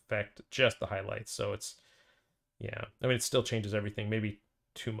just affect just the highlights. So it's, yeah, I mean, it still changes everything, maybe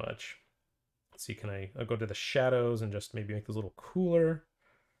too much. Let's see, I'll go to the shadows and just maybe make those a little cooler,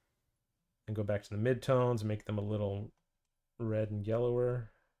 and go back to the midtones and make them a little red and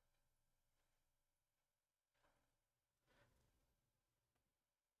yellower.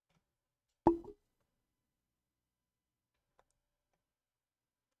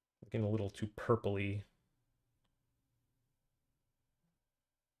 Getting a little too purpley.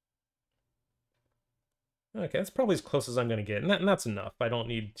 Okay, that's probably as close as I'm going to get, and that's enough. I don't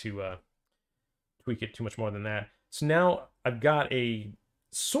need to tweak it too much more than that. So now I've got a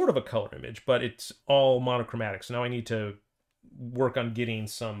sort of a color image, but it's all monochromatic. So now I need to work on getting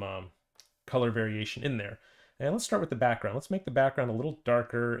some color variation in there. And let's start with the background. Let's make the background a little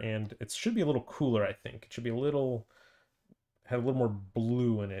darker, and it should be a little cooler, I think. It should be have a little more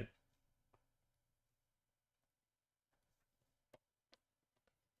blue in it.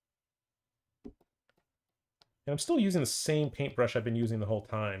 And I'm still using the same paintbrush I've been using the whole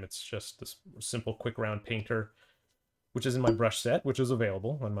time. It's just this simple quick round painter, which is in my brush set, which is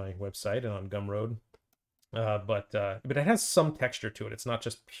available on my website and on Gumroad. But it has some texture to it. It's not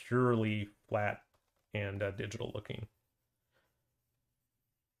just purely flat and digital looking.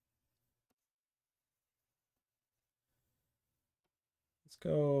 Let's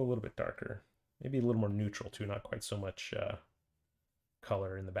go a little bit darker. Maybe a little more neutral too, not quite so much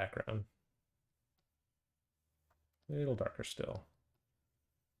color in the background. A little darker still.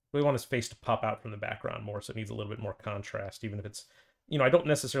 We want his face to pop out from the background more, so it needs a little bit more contrast, even if it's, I don't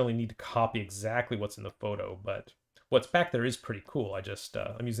necessarily need to copy exactly what's in the photo, but what's back there is pretty cool.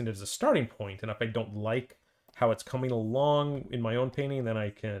 I'm using it as a starting point, and if I don't like how it's coming along in my own painting, then I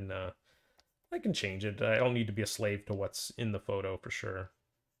can change it. I don't need to be a slave to what's in the photo for sure.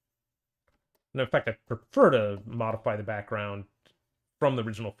 And in fact, I prefer to modify the background from the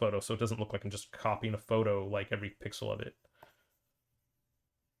original photo so it doesn't look like I'm just copying a photo, like every pixel of it.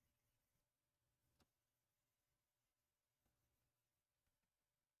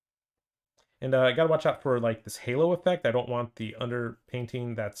 And I gotta watch out for like this halo effect. I don't want the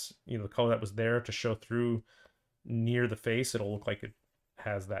underpainting that's, the color that was there to show through near the face. It'll look like it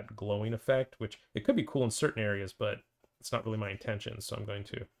has that glowing effect, which it could be cool in certain areas, but it's not really my intention. So I'm going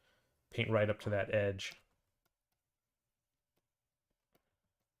to paint right up to that edge.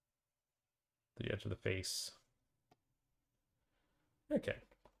 The edge of the face. Okay.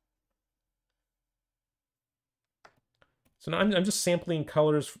 So now I'm just sampling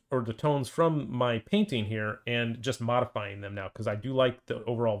colors or the tones from my painting here and just modifying them now, because I do like the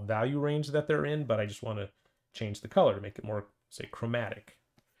overall value range that they're in, but I just want to change the color to make it more, say, chromatic.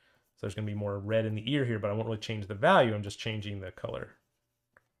 So there's going to be more red in the ear here, but I won't really change the value. I'm just changing the color.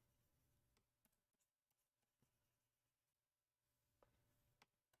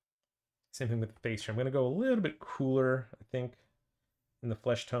 Same thing with the face here. I'm going to go a little bit cooler, I think, in the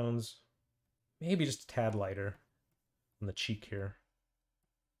flesh tones. Maybe just a tad lighter on the cheek here.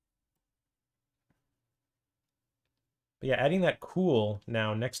 But yeah, adding that cool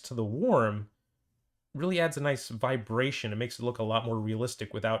now next to the warm really adds a nice vibration. It makes it look a lot more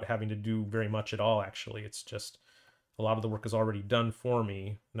realistic without having to do very much at all, actually. It's just a lot of the work is already done for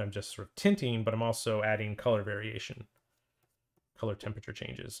me, and I'm just sort of tinting, but I'm also adding color variation, color temperature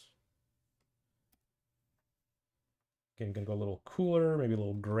changes. Again, gonna go a little cooler, maybe a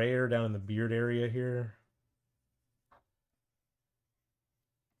little grayer down in the beard area here.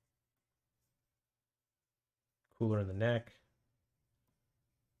 Cooler in the neck.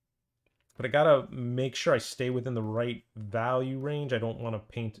 But I gotta make sure I stay within the right value range. I don't want to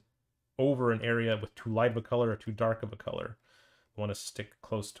paint over an area with too light of a color or too dark of a color. I want to stick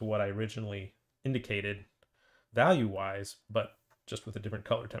close to what I originally indicated value-wise, but just with a different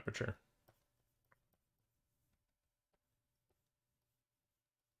color temperature.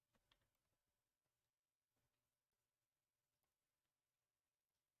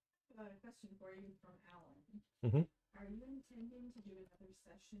 A question for you from Alan. Mm-hmm. Are you intending to do another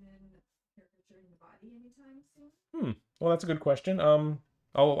session caricaturing the body anytime soon? Well, that's a good question.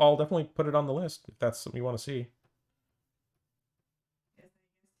 I'll definitely put it on the list if that's something you want to see. Yes,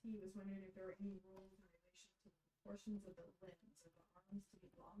 I guess he was wondering if there were any rules in relation to the proportions of the limbs, of the arms to be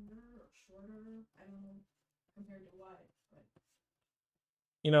longer or shorter. I don't know compared to what, but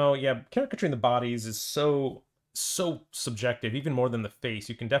You know, yeah, caricaturing the bodies is so subjective, even more than the face.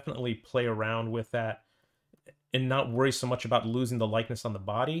 You can definitely play around with that and not worry so much about losing the likeness on the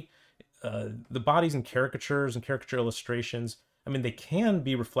body. The bodies in caricatures and caricature illustrations, I mean, they can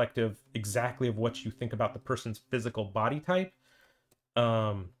be reflective exactly of what you think about the person's physical body type.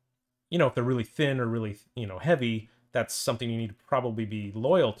 You know, if they're really thin or really, heavy, that's something you need to probably be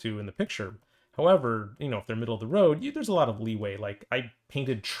loyal to in the picture. However, if they're middle of the road, there's a lot of leeway. Like, I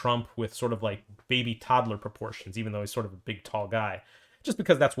painted Trump with sort of like baby toddler proportions, even though he's sort of a big, tall guy, just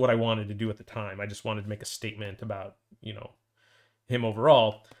because that's what I wanted to do at the time. I just wanted to make a statement about, him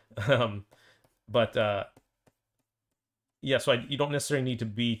overall. Yeah, so you don't necessarily need to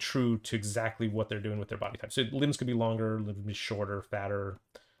be true to exactly what they're doing with their body type. So limbs could be longer, limbs could be shorter, fatter.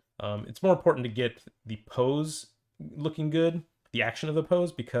 It's more important to get the pose looking good, the action of the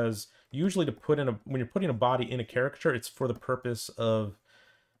pose, because usually when you're putting a body in a caricature, it's for the purpose of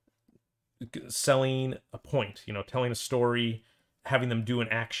selling a point, telling a story, having them do an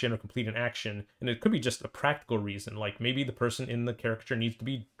action or complete an action. And it could be just a practical reason, like maybe the person in the caricature needs to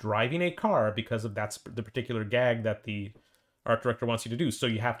be driving a car because that's the particular gag that the art director wants you to do. So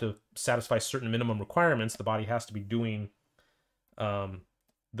you have to satisfy certain minimum requirements. The body has to be doing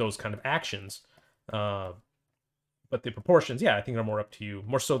those kind of actions. But the proportions, yeah, I think are more up to you,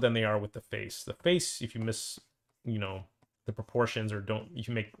 more so than they are with the face. The face, if you miss, the proportions, or if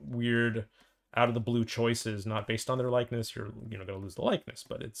you make weird out of the blue choices not based on their likeness, you're going to lose the likeness.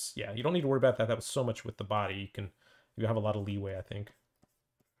 But you don't need to worry about that. That was so much with the body. You have a lot of leeway, I think.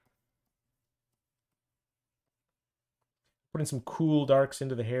 Putting some cool darks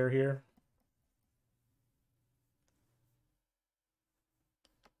into the hair here.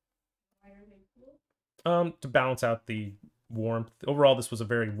 why are they cool? To balance out the warmth. Overall, this was a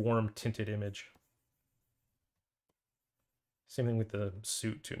very warm tinted image. Same thing with the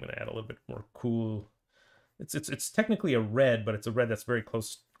suit too. I'm going to add a little bit more cool. It's technically a red, but it's a red that's very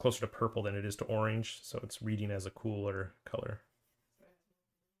closer to purple than it is to orange, so it's reading as a cooler color.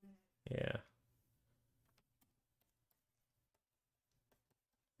 Yeah.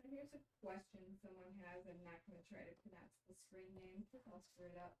 So here's a question someone has. I'm not going to try to pronounce the screen name because I'll screw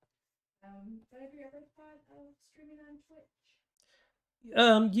it up. But have you ever thought of streaming on Twitch?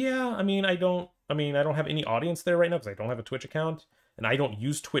 Yeah, I don't have any audience there right now because I don't have a Twitch account, and I don't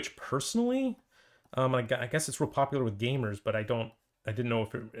use Twitch personally. I guess it's real popular with gamers, but I didn't know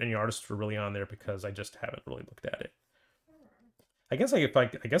if any artists were really on there because I just haven't really looked at it. I guess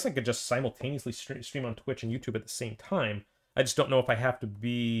I could just simultaneously stream on Twitch and YouTube at the same time. I just don't know if I have to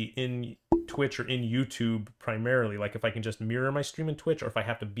be in Twitch or in YouTube primarily. Like if I can just mirror my stream in Twitch, or if I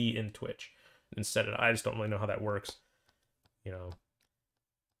have to be in Twitch instead of. I just don't really know how that works.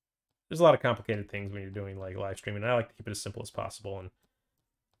 There's a lot of complicated things when you're doing like live streaming. I like to keep it as simple as possible. And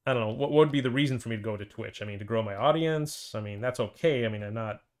I don't know what would be the reason for me to go to Twitch. To grow my audience. That's okay. I'm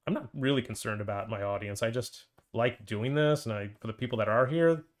not really concerned about my audience. I just like doing this, and for the people that are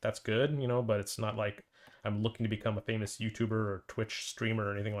here, that's good, but it's not like I'm looking to become a famous YouTuber or Twitch streamer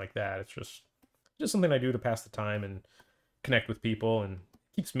or anything like that. It's just something I do to pass the time and connect with people, and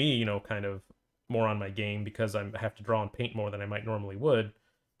keeps me, kind of more on my game because I have to draw and paint more than I might normally would.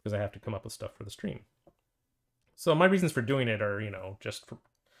 because I have to come up with stuff for the stream. So my reasons for doing it are, you know, just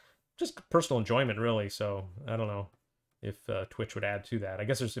personal enjoyment, really. So I don't know if Twitch would add to that. I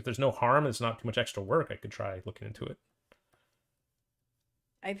guess if there's no harm, it's not too much extra work, I could try looking into it.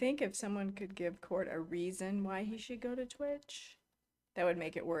 I think if someone could give Court a reason why he should go to Twitch, that would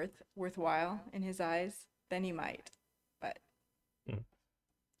make it worthwhile in his eyes. Then he might. But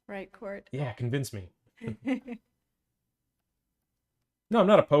right, Court? Yeah, convince me. No, I'm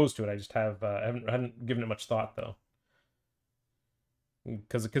not opposed to it. I just have I hadn't given it much thought though,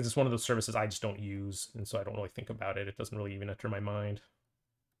 because it's one of those services I just don't use, and so I don't really think about it. It doesn't really even enter my mind.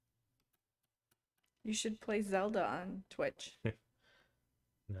 You should play Zelda on Twitch.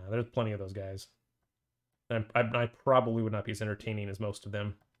 No, there's plenty of those guys. I probably would not be as entertaining as most of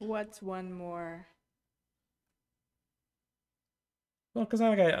them. What's one more? Well, because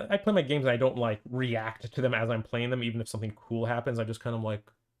I play my games and I don't like react to them as I'm playing them, even if something cool happens. I just kind of like,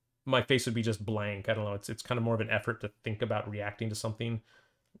 my face would be just blank. I don't know. It's kind of more of an effort to think about reacting to something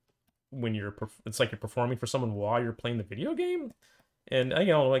when it's like you're performing for someone while you're playing the video game. And you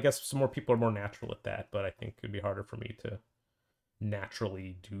know, I guess some more people are more natural at that, but I think it'd be harder for me to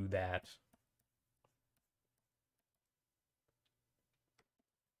naturally do that.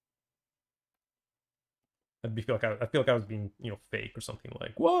 I feel like I was being, you know, fake or something,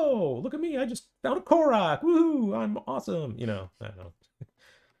 like, whoa, look at me, I just found a Korok, woohoo, I'm awesome, you know, I don't know.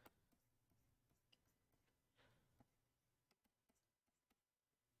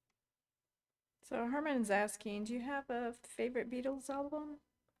 So Herman's asking, do you have a favorite Beatles album?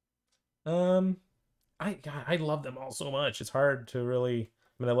 I love them all so much. It's hard to really,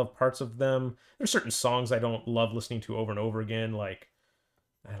 I mean, I love parts of them. There's certain songs I don't love listening to over and over again, like,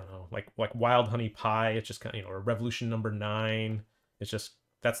 I don't know, like Wild Honey Pie. It's just kind of, you know, or Revolution Number 9. It's just,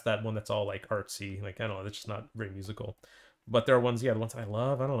 that's that one that's all like artsy. Like, I don't know, it's just not very musical. But there are ones, yeah, the ones I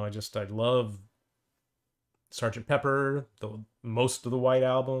love. I don't know, I love Sgt. Pepper, most of the White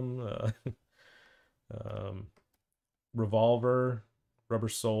Album, Revolver, Rubber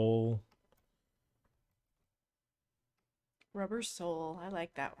Soul. Rubber Soul, I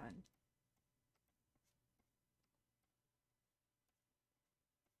like that one.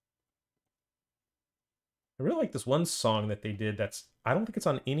 I really like this one song that they did I don't think it's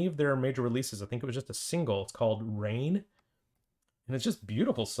on any of their major releases. I think it was just a single. It's called Rain. And it's just a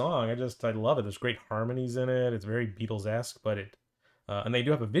beautiful song. I love it. There's great harmonies in it. It's very Beatles-esque, but and they do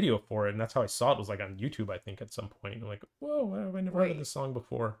have a video for it, and that's how I saw it. It was like on YouTube, I think, at some point. I'm like, whoa, I've never heard of this song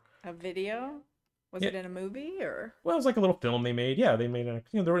before. A video? Was it in a movie or? Well, it was like a little film they made. Yeah, they made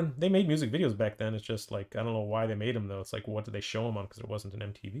they made music videos back then. It's just like, I don't know why they made them though. It's like, what did they show them on? Because it wasn't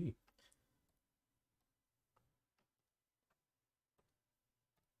an MTV.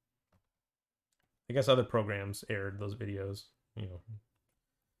 I guess other programs aired those videos, you know,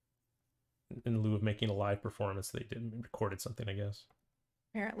 in lieu of making a live performance. They recorded something, I guess.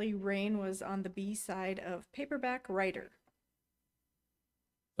 Apparently Rain was on the B-side of Paperback Writer.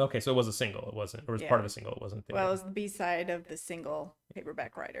 Okay, so it was a single. It wasn't, or it was part of a single. It wasn't. Well, it was the B-side of the single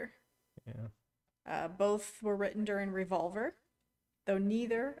Paperback Writer. Yeah. Both were written during Revolver, though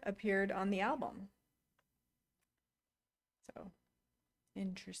neither appeared on the album. So,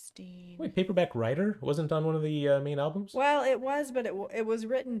 interesting. Wait, Paperback Writer wasn't on one of the main albums? Well, it was, but it was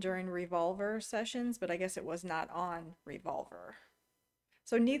written during Revolver sessions, but I guess it was not on Revolver.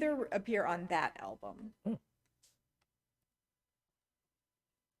 So neither appear on that album. Oh.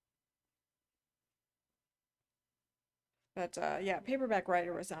 But yeah, Paperback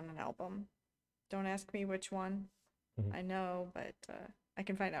Writer was on an album. Don't ask me which one. Mm-hmm. I know, but I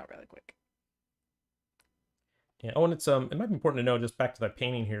can find out really quick. Yeah. Oh, and it might be important to know, just back to that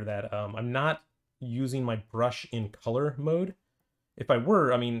painting here, that I'm not using my brush in color mode. If I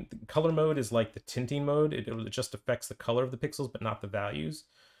were, I mean, color mode is like the tinting mode. It just affects the color of the pixels, but not the values.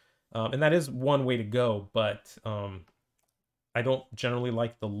 And that is one way to go, but I don't generally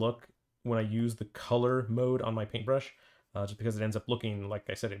like the look when I use the color mode on my paintbrush, just because it ends up looking, like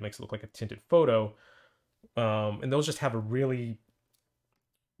I said, it makes it look like a tinted photo. And those just have a really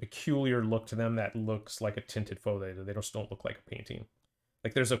peculiar look to them that looks like a tinted photo. They just don't look like a painting.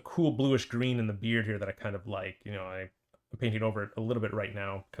 Like, there's a cool bluish green in the beard here that I kind of like. You know, I'm painting over it a little bit right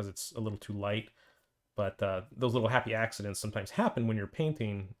now because it's a little too light. But those little happy accidents sometimes happen when you're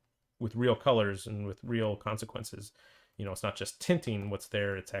painting with real colors and with real consequences. You know, it's not just tinting what's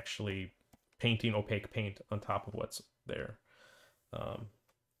there, it's actually painting opaque paint on top of what's there.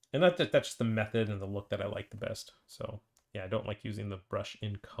 And that's just the method and the look that I like the best. So yeah, I don't like using the brush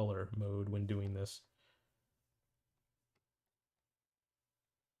in color mode when doing this.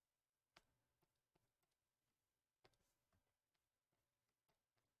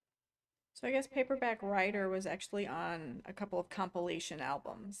 So I guess Paperback Writer was actually on a couple of compilation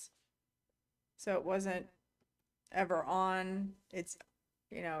albums. So it wasn't ever on. It's,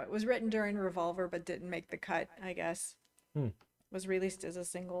 it was written during Revolver but didn't make the cut, I guess. It was released as a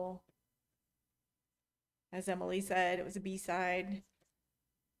single. As Emily said, it was a B-side.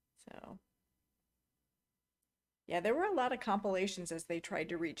 So, yeah, there were a lot of compilations as they tried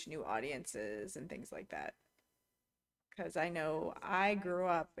to reach new audiences and things like that. Because I know I grew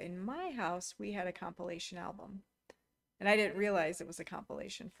up, in my house, we had a compilation album. And I didn't realize it was a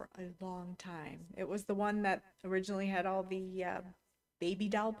compilation for a long time. It was the one that originally had all the baby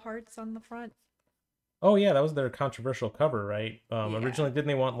doll parts on the front. Oh yeah, that was their controversial cover, right? Yeah. Originally, didn't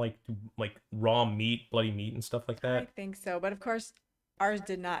they want like raw meat, bloody meat, and stuff like that? I think so, but of course, ours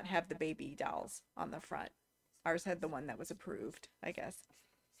did not have the baby dolls on the front. Ours had the one that was approved, I guess.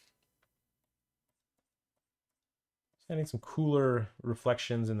 Adding some cooler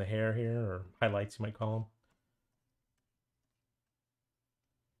reflections in the hair here, or highlights, you might call them.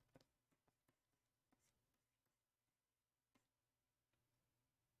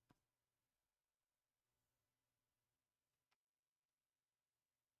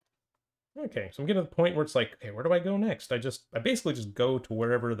 Okay, so I'm getting to the point where it's like, okay, where do I go next? I basically just go to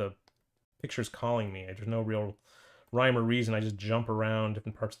wherever the picture's calling me. There's no real rhyme or reason. I just jump around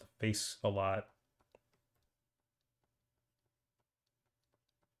different parts of the face a lot.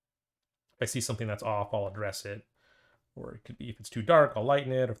 If I see something that's off, I'll address it. Or it could be, if it's too dark, I'll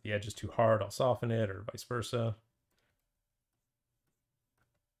lighten it. Or if the edge is too hard, I'll soften it, or vice versa.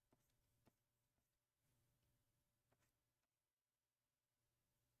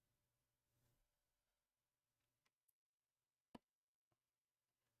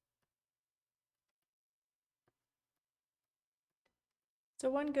 So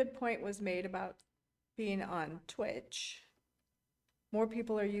one good point was made about being on Twitch. More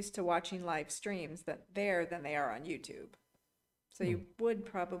people are used to watching live streams than they are on YouTube. So you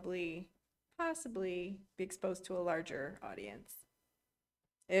would possibly be exposed to a larger audience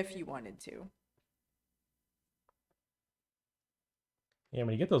if you wanted to. Yeah,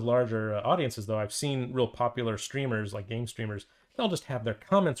 when you get those larger audiences, though, I've seen real popular streamers, like game streamers, they'll just have their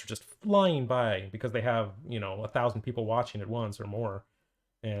comments are just flying by because they have, 1,000 people watching at once or more.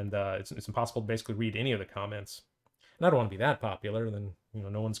 And it's impossible to basically read any of the comments. And I don't want to be that popular, then,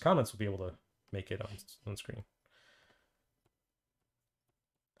 no one's comments will be able to make it on screen.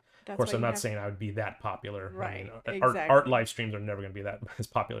 Of course, I'm not saying I would be that popular. Right, I mean, exactly. art live streams are never going to be that as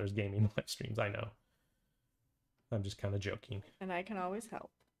popular as gaming live streams, I know. I'm just kind of joking. And I can always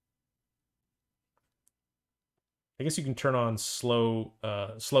help. I guess you can turn on slow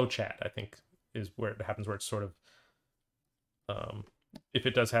chat, I think, is where it happens, where it's sort of, if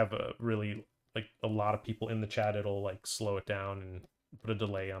it does have a really, like, a lot of people in the chat, it'll, like, slow it down and put a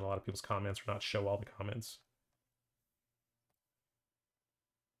delay on a lot of people's comments or not show all the comments.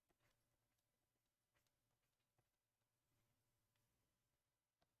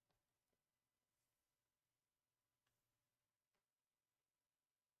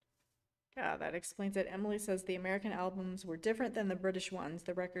 Yeah, that explains it. Emily says the American albums were different than the British ones.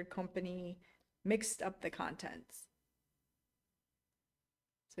 The record company mixed up the contents.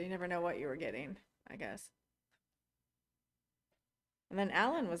 So you never know what you were getting, I guess. And then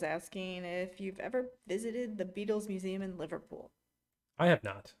Alan was asking if you've ever visited the Beatles Museum in Liverpool. I have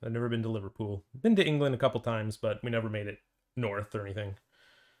not. I've never been to Liverpool. Been to England a couple times, but we never made it north or anything.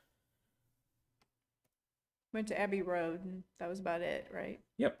 Went to Abbey Road, and that was about it, right?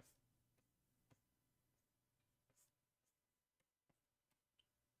 Yep.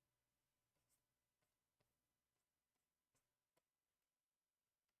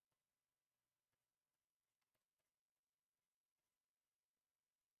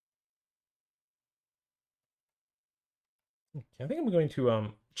 Okay, I think I'm going to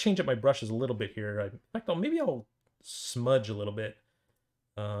change up my brushes a little bit here. In fact, maybe I'll smudge a little bit.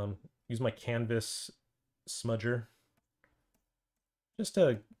 Use my canvas smudger just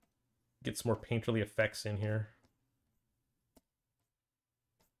to get some more painterly effects in here.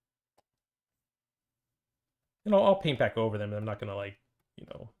 And I'll paint back over them. I'm not gonna, like,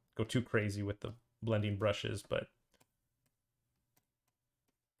 go too crazy with the blending brushes, but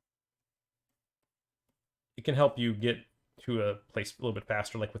it can help you get to a place a little bit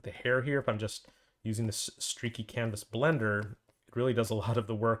faster. Like with the hair here, if I'm just using this streaky canvas blender, it really does a lot of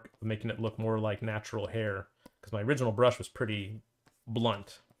the work of making it look more like natural hair, because my original brush was pretty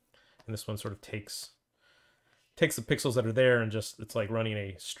blunt, and this one sort of takes the pixels that are there and just, it's like running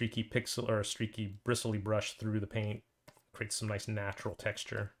a streaky pixel or a streaky bristly brush through the paint, creates some nice natural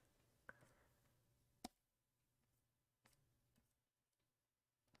texture.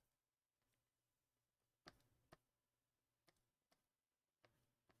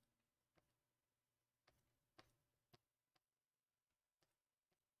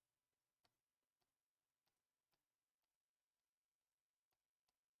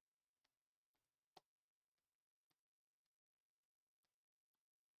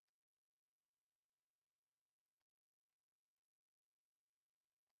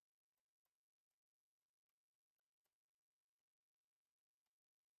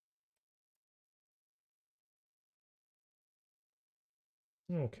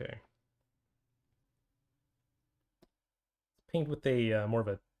 Okay. Paint with a more of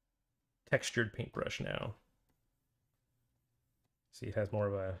a textured paintbrush now. See, it has more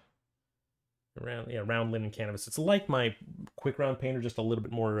of a round linen canvas. It's like my quick round painter, just a little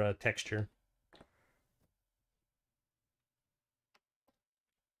bit more texture.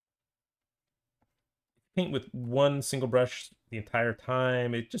 Paint with one single brush the entire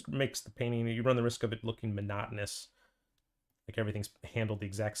time, it just makes the painting, you run the risk of it looking monotonous, like everything's handled the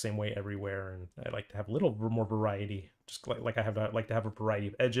exact same way everywhere. And I like to have a little more variety, just like I like to have a variety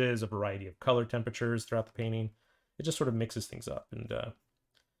of edges, a variety of color temperatures throughout the painting. It just sort of mixes things up and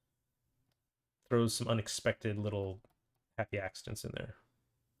throws some unexpected little happy accidents in there.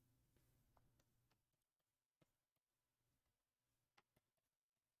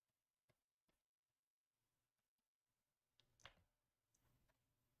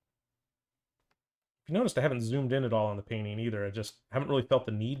 If you noticed, I haven't zoomed in at all on the painting either. I just haven't really felt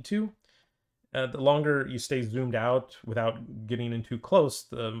the need to. The longer you stay zoomed out without getting in too close,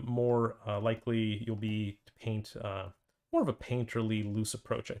 the more likely you'll be to paint more of a painterly loose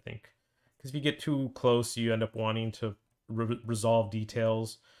approach, I think. Because if you get too close, you end up wanting to resolve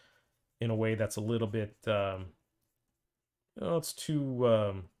details in a way that's a little bit, it's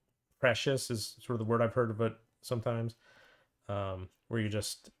too precious is sort of the word I've heard of it sometimes, where you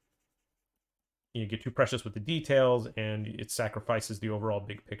get too precious with the details and it sacrifices the overall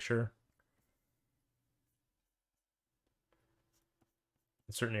big picture.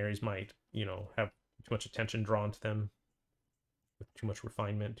 Certain areas might, have too much attention drawn to them with too much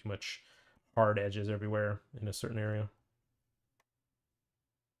refinement, too much hard edges everywhere in a certain area.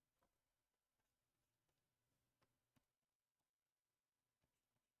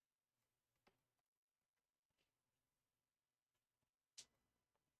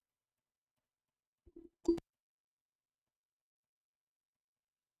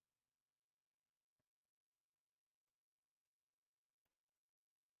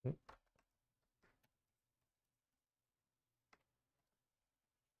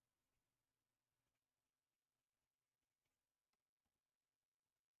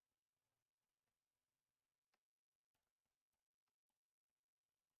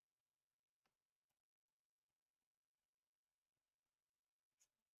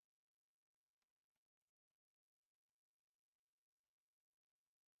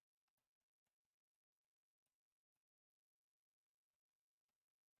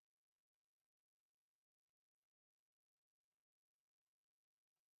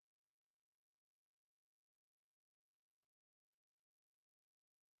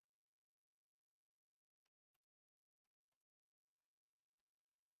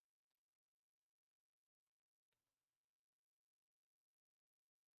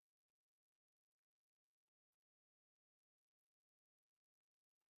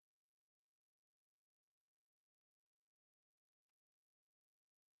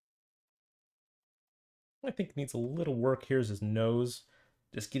 I think needs a little work here is his nose.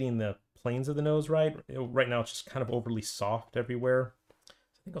 Just getting the planes of the nose right. Right now it's just kind of overly soft everywhere. So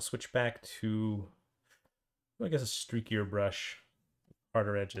I think I'll switch back to, I guess, a streakier brush,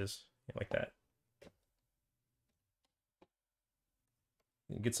 harder edges, like that.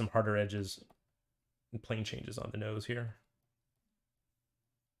 Get some harder edges and plane changes on the nose here.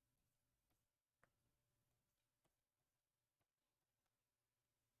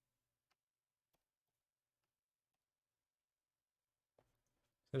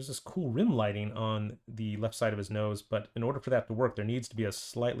 There's this cool rim lighting on the left side of his nose, but in order for that to work, there needs to be a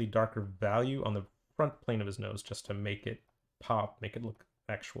slightly darker value on the front plane of his nose just to make it pop, make it look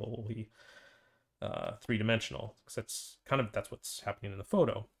actually three-dimensional. Because that's what's happening in the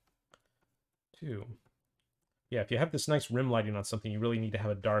photo, too. Yeah, if you have this nice rim lighting on something, you really need to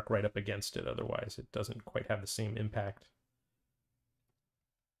have a dark right up against it, otherwise it doesn't quite have the same impact.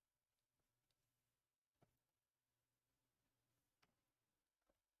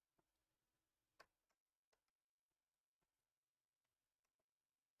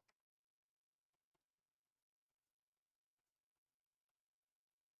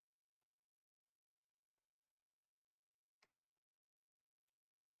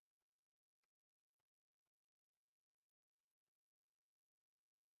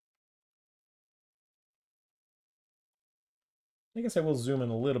 I guess I will zoom in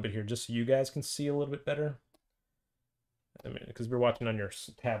a little bit here just so you guys can see a little bit better. I mean, because we're watching on your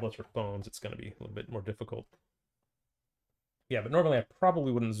tablets or phones, it's going to be a little bit more difficult. Yeah, but normally I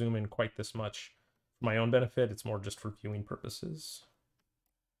probably wouldn't zoom in quite this much for my own benefit. It's more just for viewing purposes.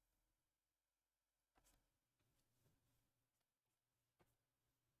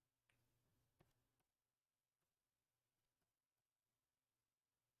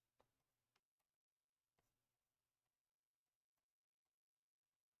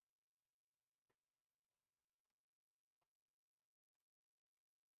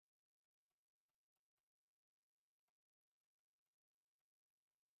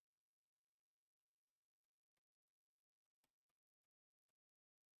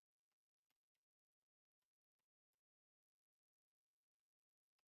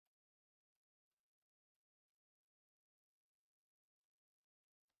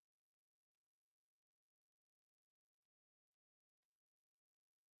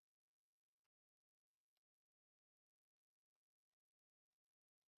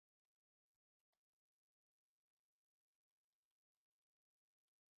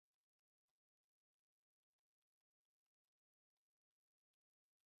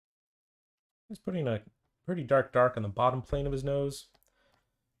 He's putting a pretty dark on the bottom plane of his nose.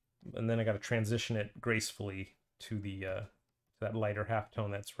 And then I got to transition it gracefully to the that lighter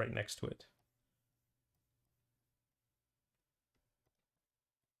halftone that's right next to it.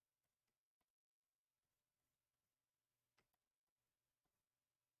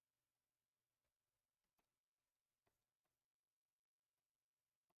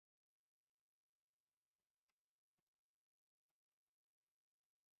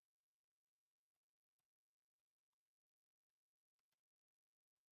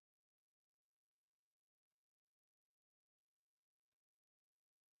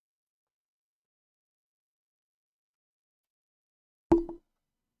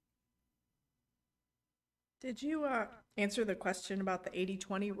 Did you answer the question about the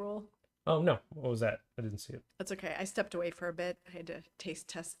 80-20 rule? Oh, no. What was that? I didn't see it. That's okay. I stepped away for a bit. I had to taste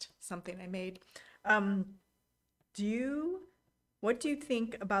test something I made. What do you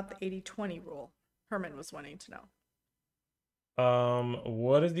think about the 80-20 rule? Herman was wanting to know.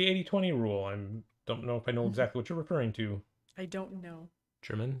 What is the 80-20 rule? I don't know if I know exactly what you're referring to. I don't know.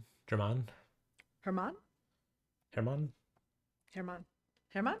 German? Herman? Herman? I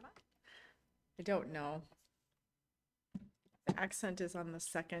don't know. The accent is on the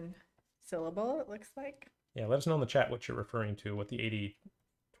second syllable, it looks like. Yeah, let us know in the chat what you're referring to, what the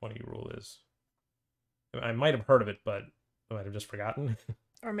 80-20 rule is. I might have heard of it, but I might have just forgotten.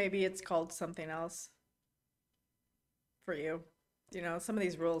 Or maybe it's called something else for you. You know, some of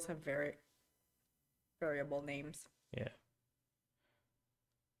these rules have very variable names. Yeah.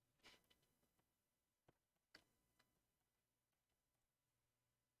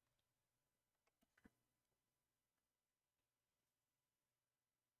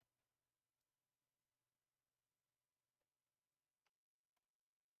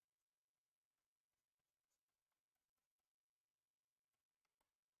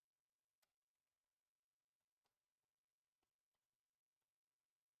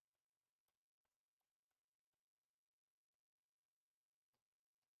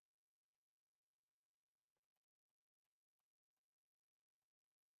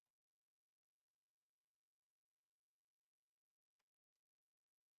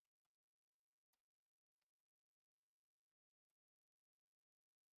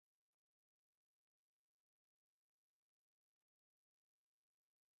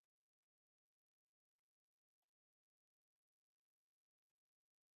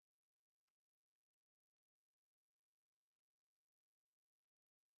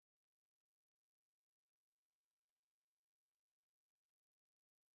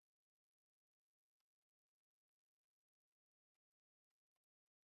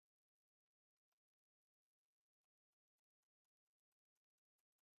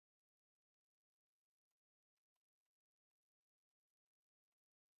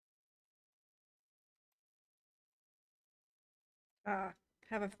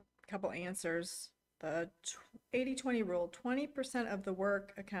 Have a couple answers. The 80-20 rule, 20% of the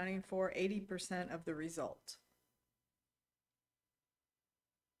work accounting for 80% of the result.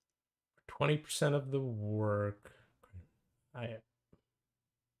 20% of the work. I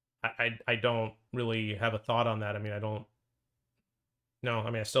don't really have a thought on that. I mean, I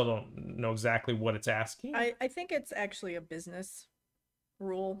still don't know exactly what it's asking. I think it's actually a business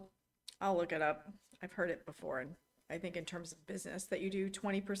rule. I'll look it up. I've heard it before, and I think in terms of business that you do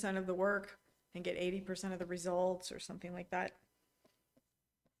 20% of the work and get 80% of the results or something like that.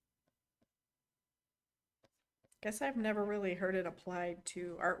 Guess I've never really heard it applied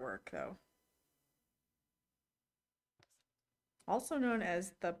to artwork, though. Also known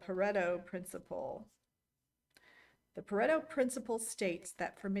as the Pareto principle. The Pareto principle states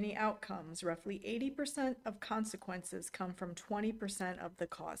that for many outcomes, roughly 80% of consequences come from 20% of the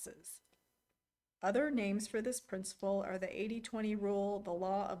causes. Other names for this principle are the 80-20 rule, the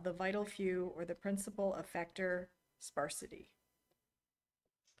law of the vital few, or the principle of factor sparsity.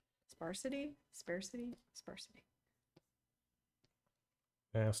 Sparsity?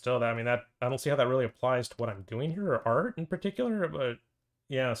 Yeah, still, I don't see how that really applies to what I'm doing here or art in particular. But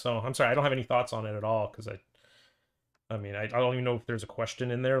yeah, so I'm sorry, I don't have any thoughts on it at all because I don't even know if there's a question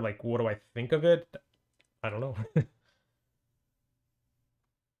in there. Like, what do I think of it? I don't know.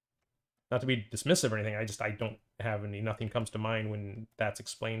 Not to be dismissive or anything, I don't have nothing comes to mind when that's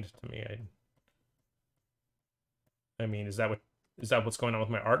explained to me. I mean, is that what's going on with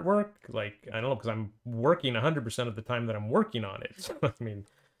my artwork? Like, I don't know, because I'm working 100% of the time that I'm working on it. So, I mean,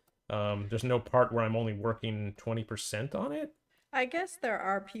 there's no part where I'm only working 20% on it. I guess there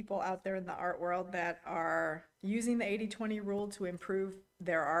are people out there in the art world that are using the 80-20 rule to improve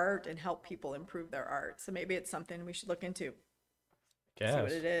their art and help people improve their art. So maybe it's something we should look into. See what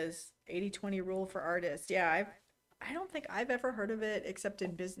Guess. it is. 80-20 rule for artists. Yeah, I don't think I've ever heard of it except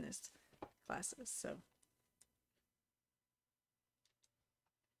in business classes. So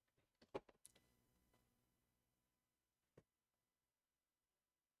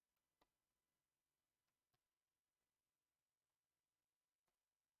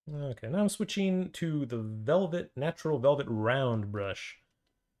Okay, now I'm switching to the natural velvet round brush,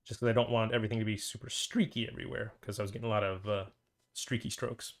 just because I don't want everything to be super streaky everywhere, because I was getting a lot of streaky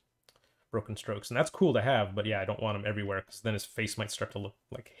strokes, broken strokes, and that's cool to have, but yeah, I don't want them everywhere, because then his face might start to look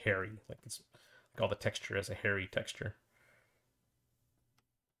like hairy, like it's like all the texture has a hairy texture.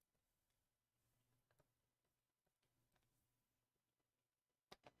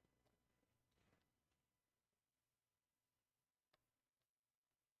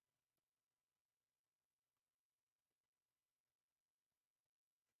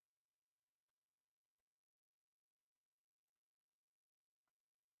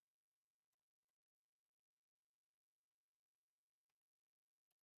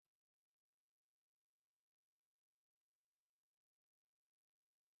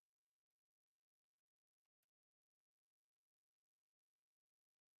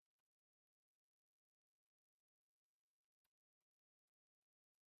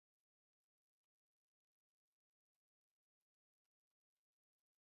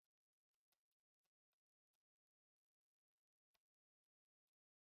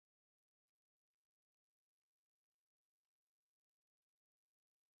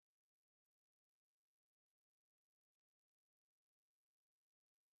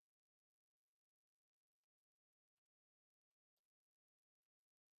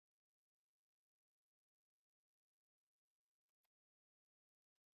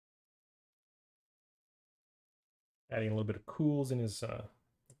 Adding a little bit of cools in his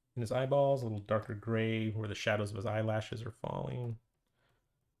eyeballs, a little darker gray where the shadows of his eyelashes are falling.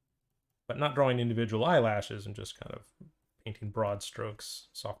 But not drawing individual eyelashes and just kind of painting broad strokes,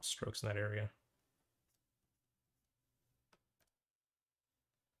 soft strokes in that area.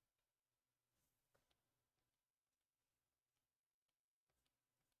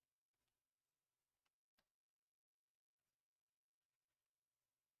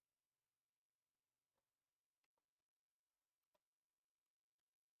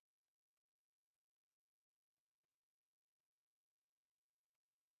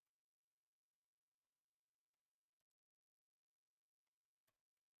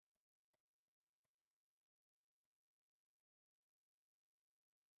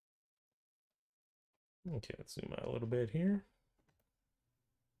 Okay, let's zoom out a little bit here.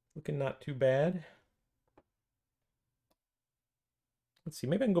 Looking not too bad. Let's see,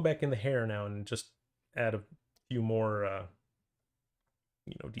 maybe I can go back in the hair now and just add a few more,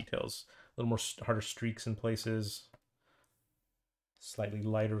 details. A little more harder streaks in places. Slightly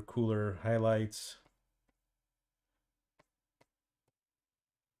lighter, cooler highlights.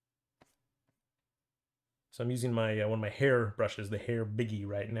 So I'm using my one of my hair brushes, the Hair Biggie,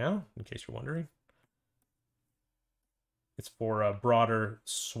 right now, in case you're wondering. It's for broader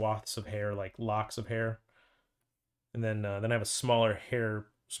swaths of hair, like locks of hair. And then I have a smaller hair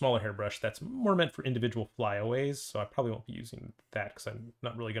brush that's more meant for individual flyaways. So I probably won't be using that because I'm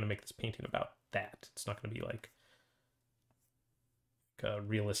not really going to make this painting about that. It's not going to be like a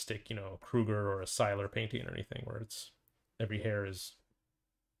realistic, Kruger or a Seiler painting or anything where it's every hair is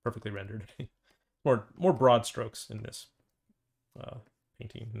perfectly rendered. more broad strokes in this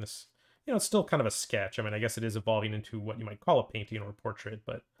painting. In this, it's still kind of a sketch. I mean, I guess it is evolving into what you might call a painting or a portrait,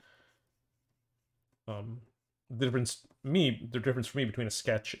 but the difference for me between a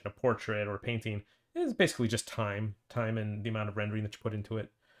sketch and a portrait or a painting is basically just time and the amount of rendering that you put into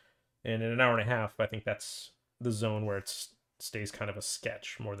it. And in an hour and a half, I think that's the zone where it stays kind of a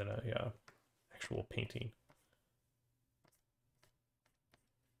sketch more than a actual painting.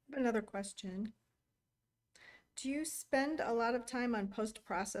 another question. Do you spend a lot of time on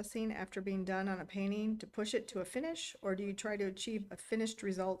post-processing after being done on a painting to push it to a finish, or do you try to achieve a finished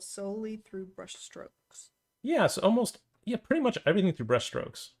result solely through brush strokes? Yeah, so pretty much everything through brush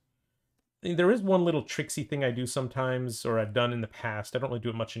strokes. I mean, there is one little tricksy thing I do sometimes, or I've done in the past. I don't really do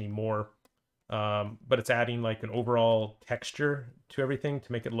it much anymore, but it's adding like an overall texture to everything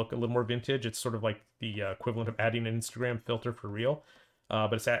to make it look a little more vintage. It's sort of like the equivalent of adding an Instagram filter for real.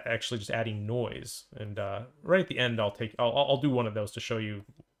 But it's actually just adding noise. And right at the end, I'll do one of those to show you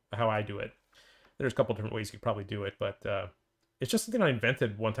how I do it. There's a couple different ways you could probably do it, but it's just something I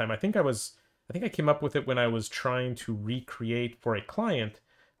invented one time. I think I came up with it when I was trying to recreate for a client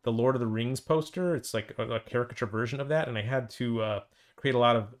the Lord of the Rings poster. It's like a caricature version of that, and I had to create a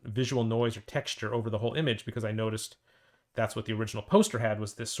lot of visual noise or texture over the whole image because I noticed that's what the original poster had,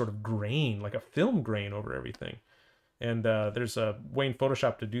 was this sort of grain, like a film grain over everything. And there's a way in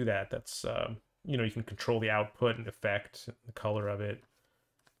Photoshop to do that. That's, you know, you can control the output and effect, the color of it.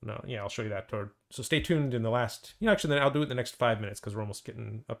 No, yeah, I'll show you that toward. So stay tuned in the last, you know, actually then I'll do it in the next 5 minutes because we're almost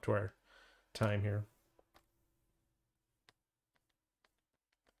getting up to our time here.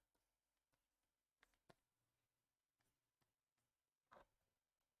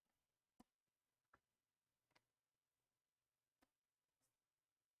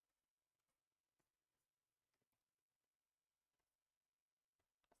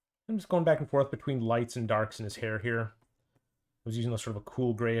 I'm just going back and forth between lights and darks in his hair here. I was using a sort of a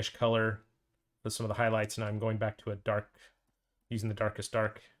cool grayish color with some of the highlights, and I'm going back to a dark, using the darkest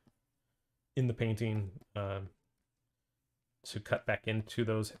dark in the painting to cut back into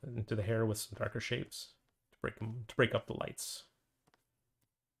the hair with some darker shapes to break up the lights.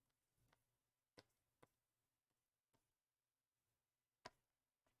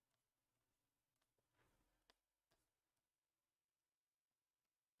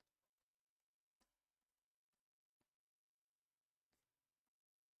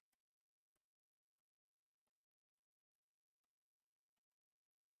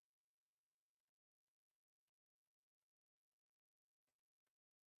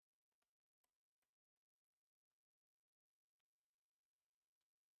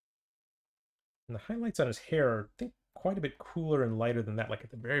 And the highlights on his hair are, I think, quite a bit cooler and lighter than that, like at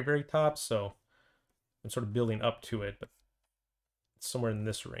the very, very top. So I'm sort of building up to it, but it's somewhere in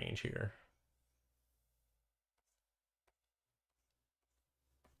this range here.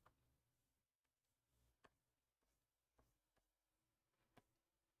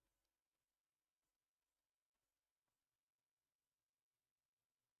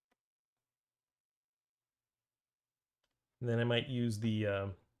 And then I might use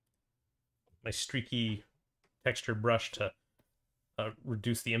the my streaky texture brush to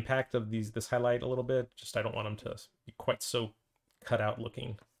reduce the impact of this highlight a little bit. Just I don't want them to be quite so cut out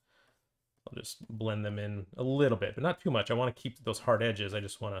looking. I'll just blend them in a little bit, but not too much. I want to keep those hard edges. I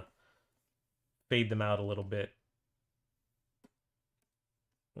just want to fade them out a little bit.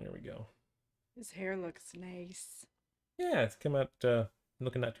 There we go. His hair looks nice. Yeah, it's come out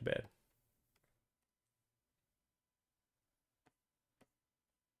looking not too bad.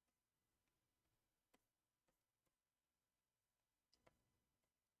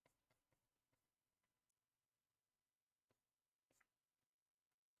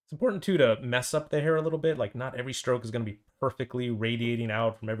 It's important too to mess up the hair a little bit. Like not every stroke is going to be perfectly radiating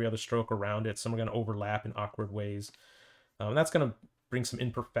out from every other stroke around it. Some are going to overlap in awkward ways. That's going to bring some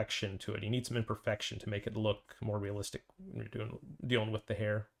imperfection to it. You need some imperfection to make it look more realistic when you're dealing with the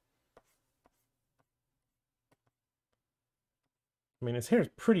hair. I mean, his hair is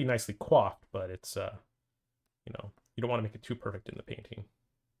pretty nicely coiffed, but it's, you know, you don't want to make it too perfect in the painting.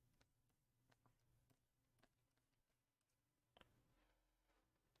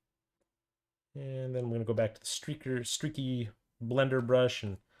 And then I'm going to go back to the streaky blender brush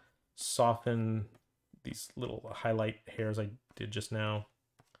and soften these little highlight hairs I did just now.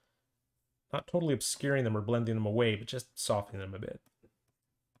 Not totally obscuring them or blending them away, but just softening them a bit.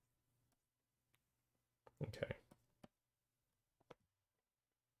 Okay.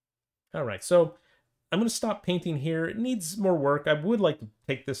 All right, so I'm going to stop painting here. It needs more work. I would like to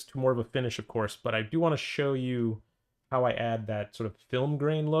take this to more of a finish, of course, but I do want to show you how I add that sort of film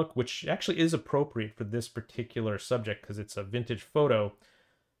grain look, which actually is appropriate for this particular subject because it's a vintage photo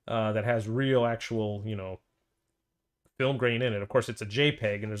that has real, actual, you know, film grain in it. Of course, it's a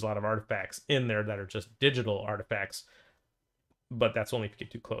JPEG, and there's a lot of artifacts in there that are just digital artifacts, but that's only if you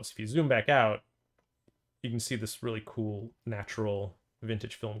get too close. If you zoom back out, you can see this really cool, natural,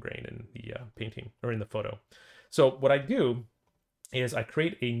 vintage film grain in the painting, or in the photo. So what I do is I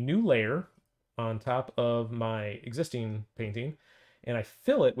create a new layer on top of my existing painting, and I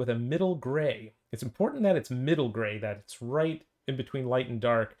fill it with a middle gray. It's important that it's middle gray, that it's right in between light and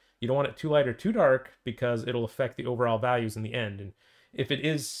dark. You don't want it too light or too dark because it'll affect the overall values in the end. And if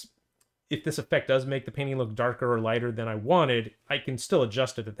this effect does make the painting look darker or lighter than I wanted, I can still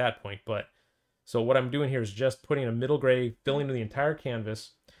adjust it at that point. But so what I'm doing here is just putting a middle gray, filling in the entire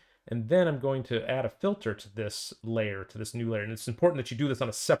canvas, and then I'm going to add a filter to this layer, to this new layer. And it's important that you do this on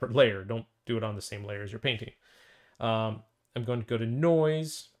a separate layer. Don't do it on the same layer as your painting. I'm going to go to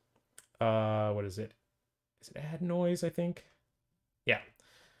noise. What is it? Is it add noise, I think? Yeah.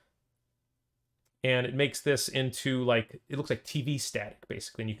 And it makes this into like, it looks like TV static,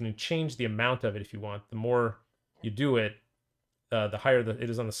 basically. And you can change the amount of it if you want. The more you do it, the higher it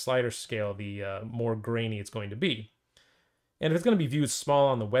is on the slider scale, the more grainy it's going to be. And if it's going to be viewed small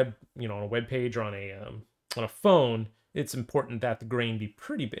on the web, you know, on a web page or on a phone, it's important that the grain be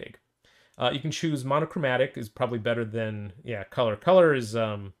pretty big. You can choose monochromatic is probably better than, yeah, color. Color is,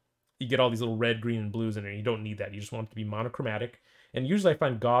 you get all these little red, green, and blues in there. You don't need that. You just want it to be monochromatic. And usually I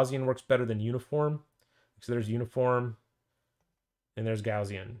find Gaussian works better than uniform. So there's uniform and there's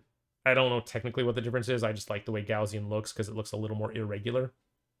Gaussian. I don't know technically what the difference is. I just like the way Gaussian looks because it looks a little more irregular.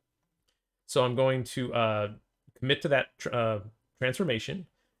 So I'm going to commit to that transformation.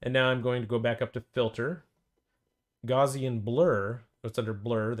 And now I'm going to go back up to filter, Gaussian blur. It's under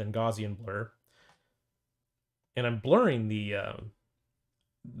blur, then Gaussian blur. And I'm blurring the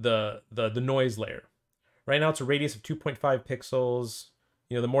noise layer. Right now it's a radius of 2.5 pixels.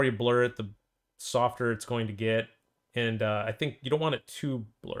 You know, the more you blur it, the softer it's going to get. And I think you don't want it too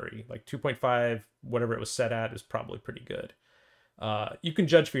blurry. Like 2.5, whatever it was set at, is probably pretty good. You can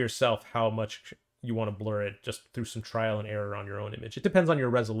judge for yourself how much you want to blur it just through some trial and error on your own image. It depends on your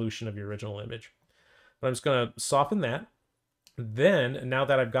resolution of your original image. But I'm just going to soften that. Then, now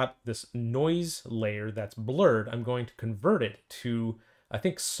that I've got this noise layer that's blurred, I'm going to convert it to, I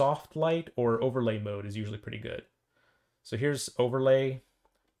think, soft light or overlay mode is usually pretty good. So here's overlay.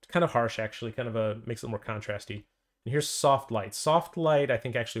 It's kind of harsh, actually, kind of makes it more contrasty. And here's soft light. Soft light, I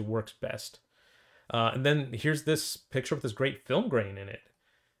think, actually works best. And then here's this picture with this great film grain in it.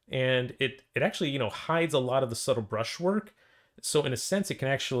 And it actually, you know, hides a lot of the subtle brushwork. So in a sense, it can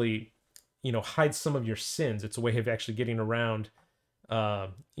actually, you know, hide some of your sins. It's a way of actually getting around,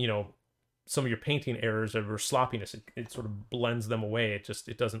 you know, some of your painting errors or sloppiness. It sort of blends them away.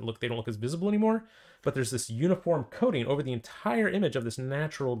 It doesn't look, they don't look as visible anymore. But there's this uniform coating over the entire image of this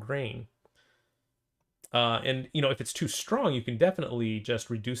natural grain. And, you know, if it's too strong, you can definitely just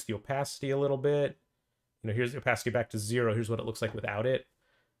reduce the opacity a little bit. You know, here's the opacity back to 0. Here's what it looks like without it.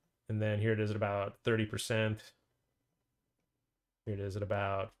 And then here it is at about 30%. Here it is at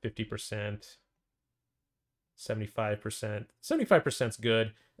about 50%. 75%. 75% is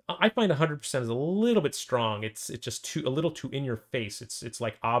good. I find 100% is a little bit strong. It's just a little too in your face. It's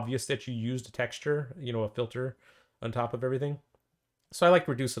like obvious that you used a texture, you know, a filter on top of everything. So I like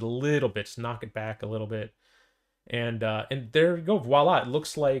to reduce it a little bit, just knock it back a little bit. And there you go, voila. It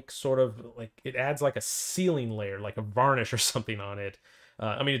looks like sort of like it adds like a sealing layer, like a varnish or something on it.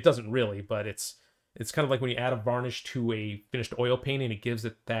 I mean, it doesn't really, but it's kind of like when you add a varnish to a finished oil painting, it gives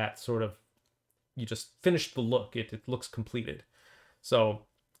it that sort of, you just finished the look. It looks completed. So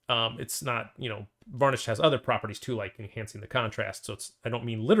it's not, you know, varnish has other properties too, like enhancing the contrast. So I don't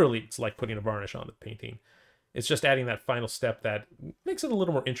mean literally it's like putting a varnish on the painting. It's just adding that final step that makes it a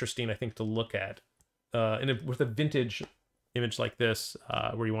little more interesting, I think, to look at. And with a vintage image like this,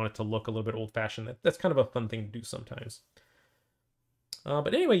 where you want it to look a little bit old-fashioned, that's kind of a fun thing to do sometimes.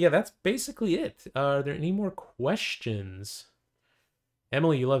 But anyway, yeah, that's basically it. Are there any more questions?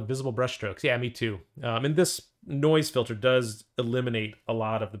 Emily, you love visible brushstrokes. Yeah, me too. And this noise filter does eliminate a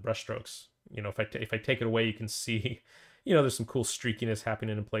lot of the brushstrokes. You know, if I take it away, you can see, you know, there's some cool streakiness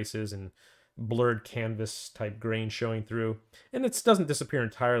happening in places and blurred canvas type grain showing through. And it doesn't disappear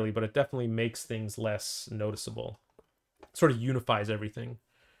entirely, but it definitely makes things less noticeable. It sort of unifies everything.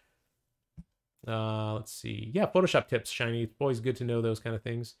 Let's see. Yeah, Photoshop tips, Shiny. It's always good to know those kind of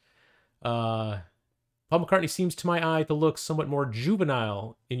things. Paul McCartney seems to my eye to look somewhat more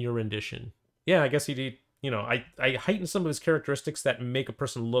juvenile in your rendition. Yeah, I guess he did. You know, I heighten some of his characteristics that make a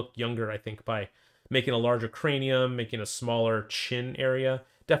person look younger, I think, by making a larger cranium, making a smaller chin area.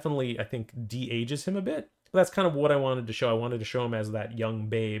 Definitely, I think, de-ages him a bit. But that's kind of what I wanted to show. I wanted to show him as that young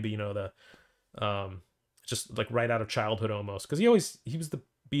babe, you know, just like right out of childhood almost. Because he was the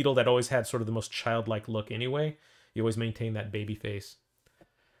Beatle that always had sort of the most childlike look anyway. He always maintained that baby face.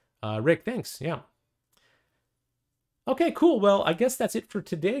 Rick, thanks. Yeah. Okay, cool. Well, I guess that's it for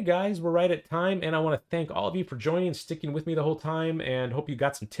today, guys. We're right at time, and I want to thank all of you for joining and sticking with me the whole time, and hope you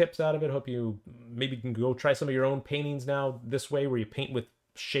got some tips out of it. Hope you maybe can go try some of your own paintings now this way, where you paint with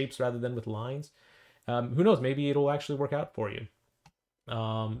shapes rather than with lines. Who knows? Maybe it'll actually work out for you.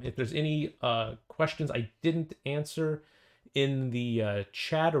 If there's any questions I didn't answer in the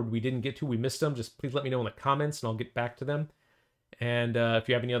chat or we didn't get to, we missed them, just please let me know in the comments, and I'll get back to them. And if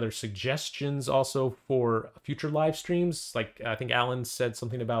you have any other suggestions also for future live streams, like I think Alan said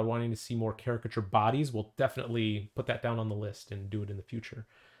something about wanting to see more caricature bodies, we'll definitely put that down on the list and do it in the future.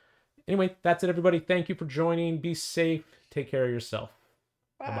 Anyway, that's it, everybody. Thank you for joining. Be safe. Take care of yourself.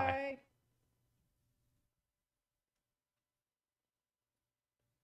 Bye-bye.